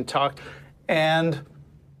and talk. And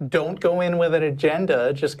don't go in with an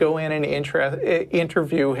agenda. Just go in and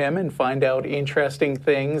interview him and find out interesting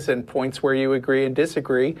things and points where you agree and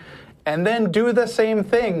disagree. And then do the same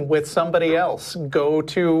thing with somebody else. Go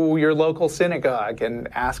to your local synagogue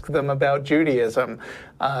and ask them about Judaism.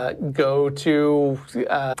 Go to,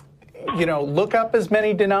 look up as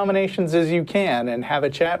many denominations as you can and have a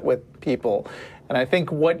chat with people. And I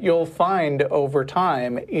think what you'll find over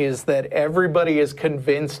time is that everybody is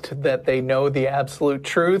convinced that they know the absolute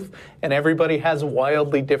truth, and everybody has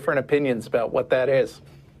wildly different opinions about what that is.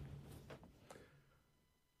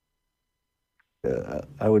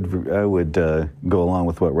 I would go along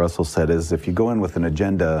with what Russell said, is if you go in with an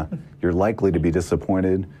agenda, you're likely to be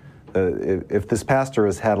disappointed. If this pastor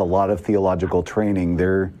has had a lot of theological training,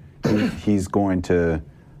 he's kind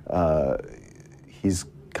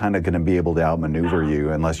of going to be able to outmaneuver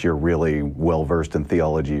you unless you're really well-versed in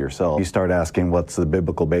theology yourself. You start asking what's the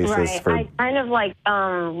biblical basis for... I kind of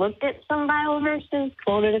looked at some Bible verses,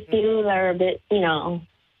 quoted a few that are a bit,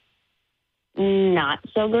 not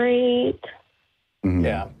so great. Mm-hmm.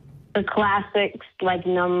 Yeah. The classics like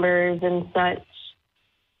Numbers and such.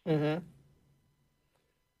 Mm-hmm.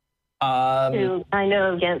 To kind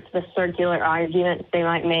of against the circular arguments they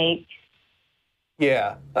might make.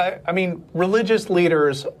 Yeah. I mean, religious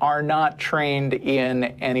leaders are not trained in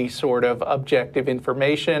any sort of objective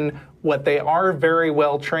information. What they are very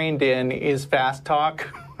well trained in is fast talk.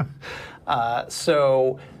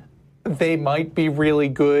 So they might be really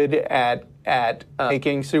good at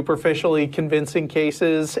making superficially convincing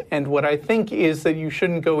cases. And what I think is that you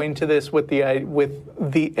shouldn't go into this with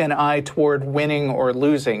an eye toward winning or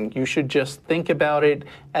losing. You should just think about it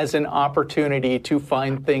as an opportunity to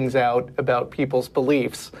find things out about people's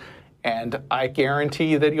beliefs. And I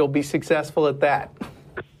guarantee that you'll be successful at that.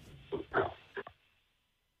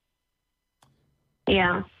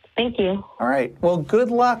 Yeah. Thank you. All right. Well, good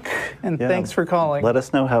luck, and thanks for calling. Let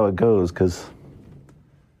us know how it goes, because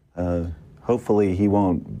hopefully he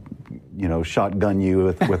won't, shotgun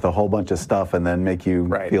you with a whole bunch of stuff and then make you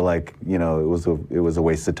feel like, it was a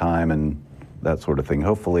waste of time and that sort of thing.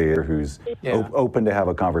 Hopefully, who's open to have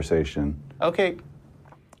a conversation. Okay.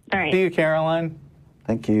 All right. See you, Caroline.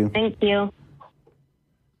 Thank you. Thank you.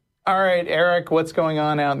 All right, Eric, what's going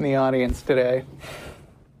on out in the audience today?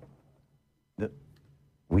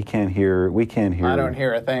 We can't hear. I don't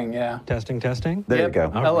hear a thing, yeah. Testing. There you go.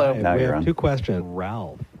 Hello. Now we you're have on. two questions.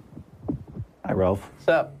 Ralph. Hi, Ralph. What's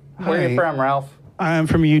up? Where are you from, Ralph? I'm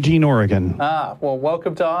from Eugene, Oregon. Well,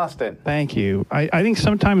 welcome to Austin. Thank you. I think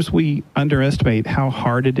sometimes we underestimate how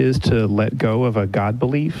hard it is to let go of a God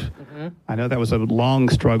belief. Mm-hmm. I know that was a long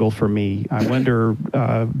struggle for me. I wonder,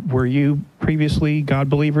 were you previously God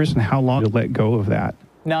believers, and how long to let go of that?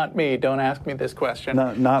 Not me. Don't ask me this question.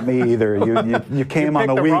 Not me either. You came on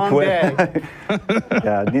a the week wrong day.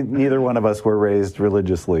 Yeah, neither one of us were raised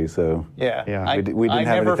religiously, so Yeah. we didn't I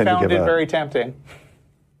have never anything found to give it up. very tempting.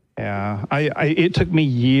 Yeah, it took me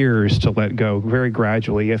years to let go, very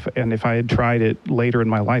gradually. If I had tried it later in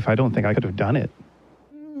my life, I don't think I could have done it.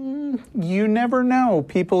 You never know.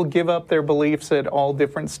 People give up their beliefs at all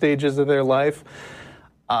different stages of their life.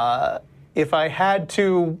 If I had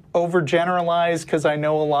to overgeneralize, because I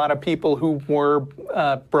know a lot of people who were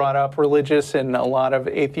brought up religious and a lot of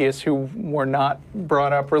atheists who were not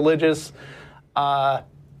brought up religious,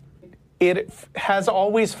 it has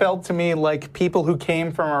always felt to me like people who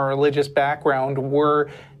came from a religious background were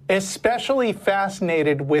especially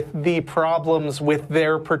fascinated with the problems with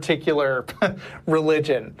their particular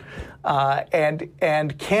religion.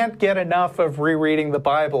 And can't get enough of rereading the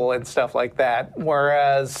Bible and stuff like that.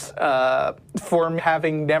 Whereas for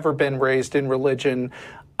having never been raised in religion,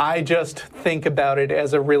 I just think about it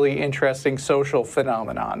as a really interesting social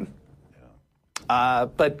phenomenon.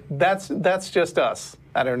 But that's just us.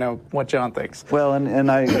 I don't know what John thinks. Well,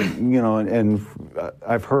 and I, and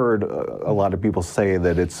I've heard a lot of people say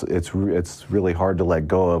that it's really hard to let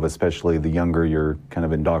go of, especially the younger you're kind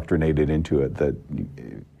of indoctrinated into it. That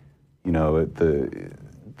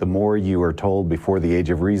the more you are told before the age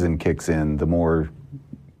of reason kicks in, the more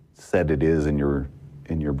set it is in your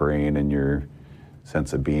brain and your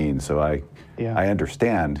sense of being. So I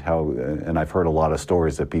understand how, and I've heard a lot of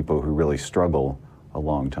stories of people who really struggle a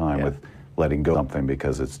long time with letting go of something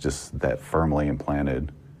because it's just that firmly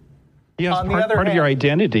implanted. Yeah, it's part of your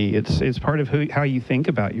identity. It's part of how you think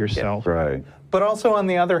about yourself. Yeah, right. But also, on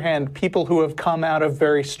the other hand, people who have come out of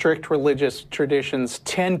very strict religious traditions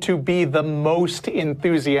tend to be the most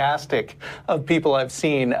enthusiastic of people I've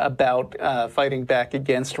seen about fighting back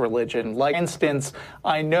against religion. Like, for instance,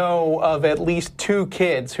 I know of at least 2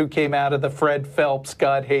 kids who came out of the Fred Phelps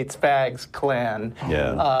God Hates Fags clan.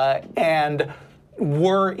 Yeah. And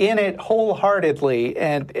were in it wholeheartedly,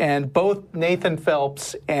 and both Nathan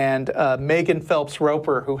Phelps and Megan Phelps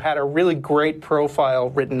Roper, who had a really great profile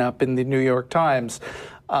written up in the New York Times,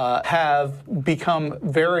 have become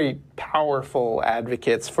very powerful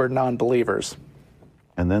advocates for non-believers.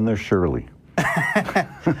 And then there's Shirley.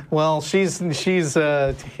 Well, she's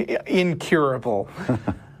incurable.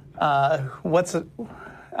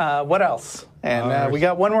 What else? And we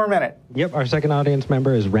got one more minute. Yep, our second audience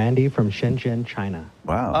member is Randy from Shenzhen, China.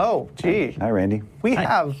 Wow. Oh, gee. Hi, Randy. We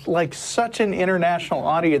have like such an international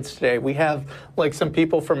audience today. We have like some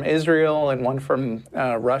people from Israel and one from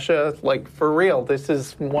Russia. Like, for real, this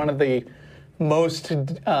is one of the most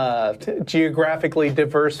geographically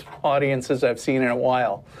diverse audiences I've seen in a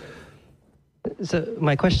while. So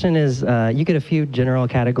my question is, you get a few general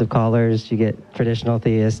categories of callers. You get traditional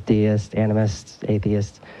theists, deists, animists,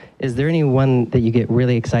 atheists. Is there any one that you get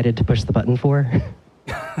really excited to push the button for?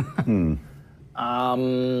 I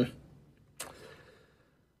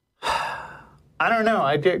don't know.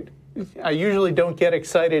 I usually don't get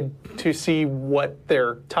excited to see what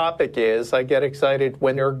their topic is. I get excited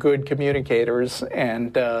when they're good communicators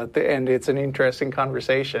and it's an interesting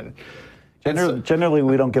conversation. Generally,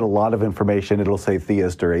 we don't get a lot of information. It'll say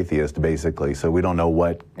theist or atheist, basically, so we don't know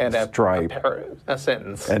what stripe. A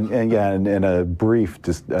sentence. And a brief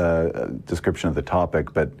description of the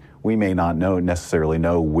topic, but we may not necessarily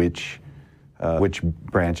know which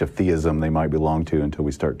branch of theism they might belong to until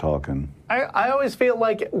we start talking. I always feel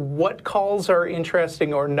like what calls are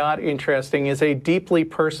interesting or not interesting is a deeply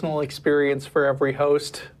personal experience for every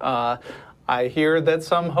host. I hear that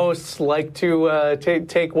some hosts like to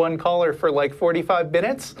take one caller for like 45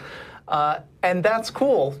 minutes, and that's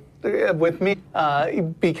cool with me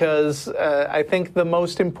because I think the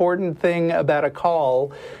most important thing about a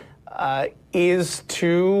call is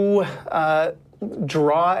to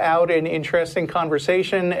draw out an interesting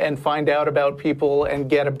conversation and find out about people and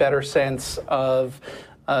get a better sense of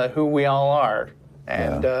who we all are.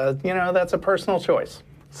 And, that's a personal choice.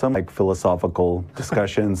 Some like philosophical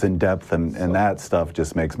discussions in depth, and that stuff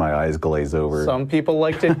just makes my eyes glaze over. Some people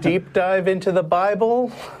like to deep dive into the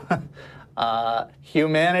Bible.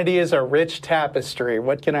 Humanity is a rich tapestry.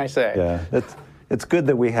 What can I say? Yeah, it's good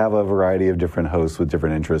that we have a variety of different hosts with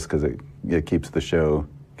different interests because it keeps the show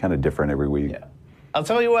kind of different every week. Yeah. I'll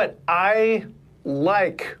tell you what, I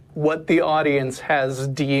like what the audience has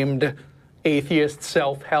deemed atheist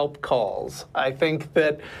self-help calls. I think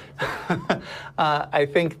that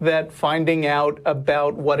finding out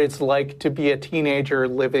about what it's like to be a teenager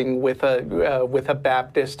living with a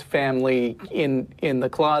Baptist family in the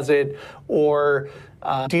closet, or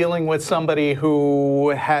dealing with somebody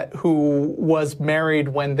who was married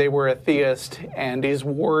when they were a theist and is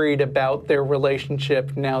worried about their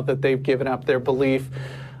relationship now that they've given up their belief,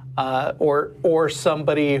 or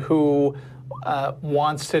somebody who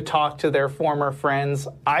wants to talk to their former friends.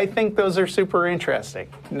 I think those are super interesting.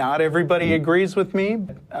 Not everybody agrees with me.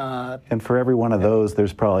 And for every one of those,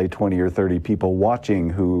 there's probably 20 or 30 people watching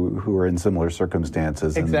who are in similar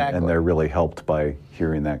circumstances. Exactly. And they're really helped by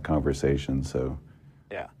hearing that conversation. So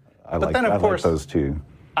yeah, I like those too.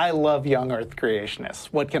 I love young Earth creationists.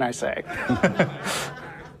 What can I say?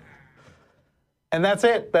 And that's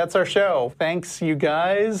it. That's our show. Thanks, you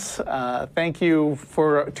guys. Thank you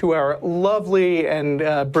to our lovely and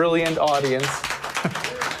brilliant audience.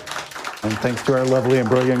 And thanks to our lovely and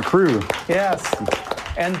brilliant crew. Yes.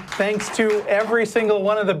 And thanks to every single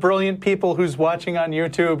one of the brilliant people who's watching on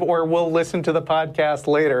YouTube or will listen to the podcast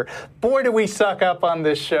later. Boy, do we suck up on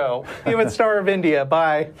this show. Even Star of India.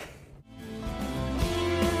 Bye.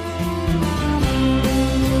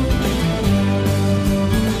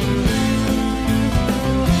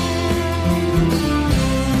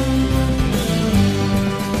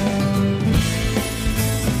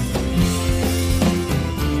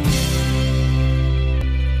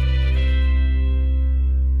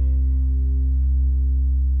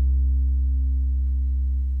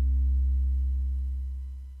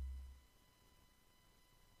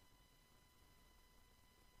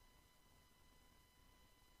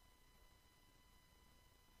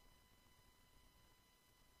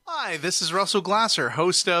 Hi, this is Russell Glasser,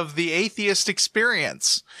 host of The Atheist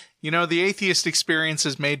Experience. You know, The Atheist Experience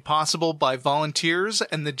is made possible by volunteers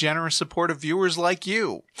and the generous support of viewers like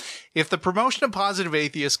you. If the promotion of positive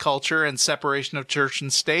atheist culture and separation of church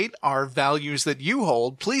and state are values that you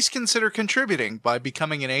hold, please consider contributing by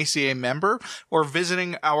becoming an ACA member or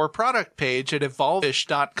visiting our product page at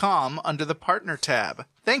evolveish.com under the Partner tab.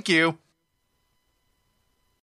 Thank you.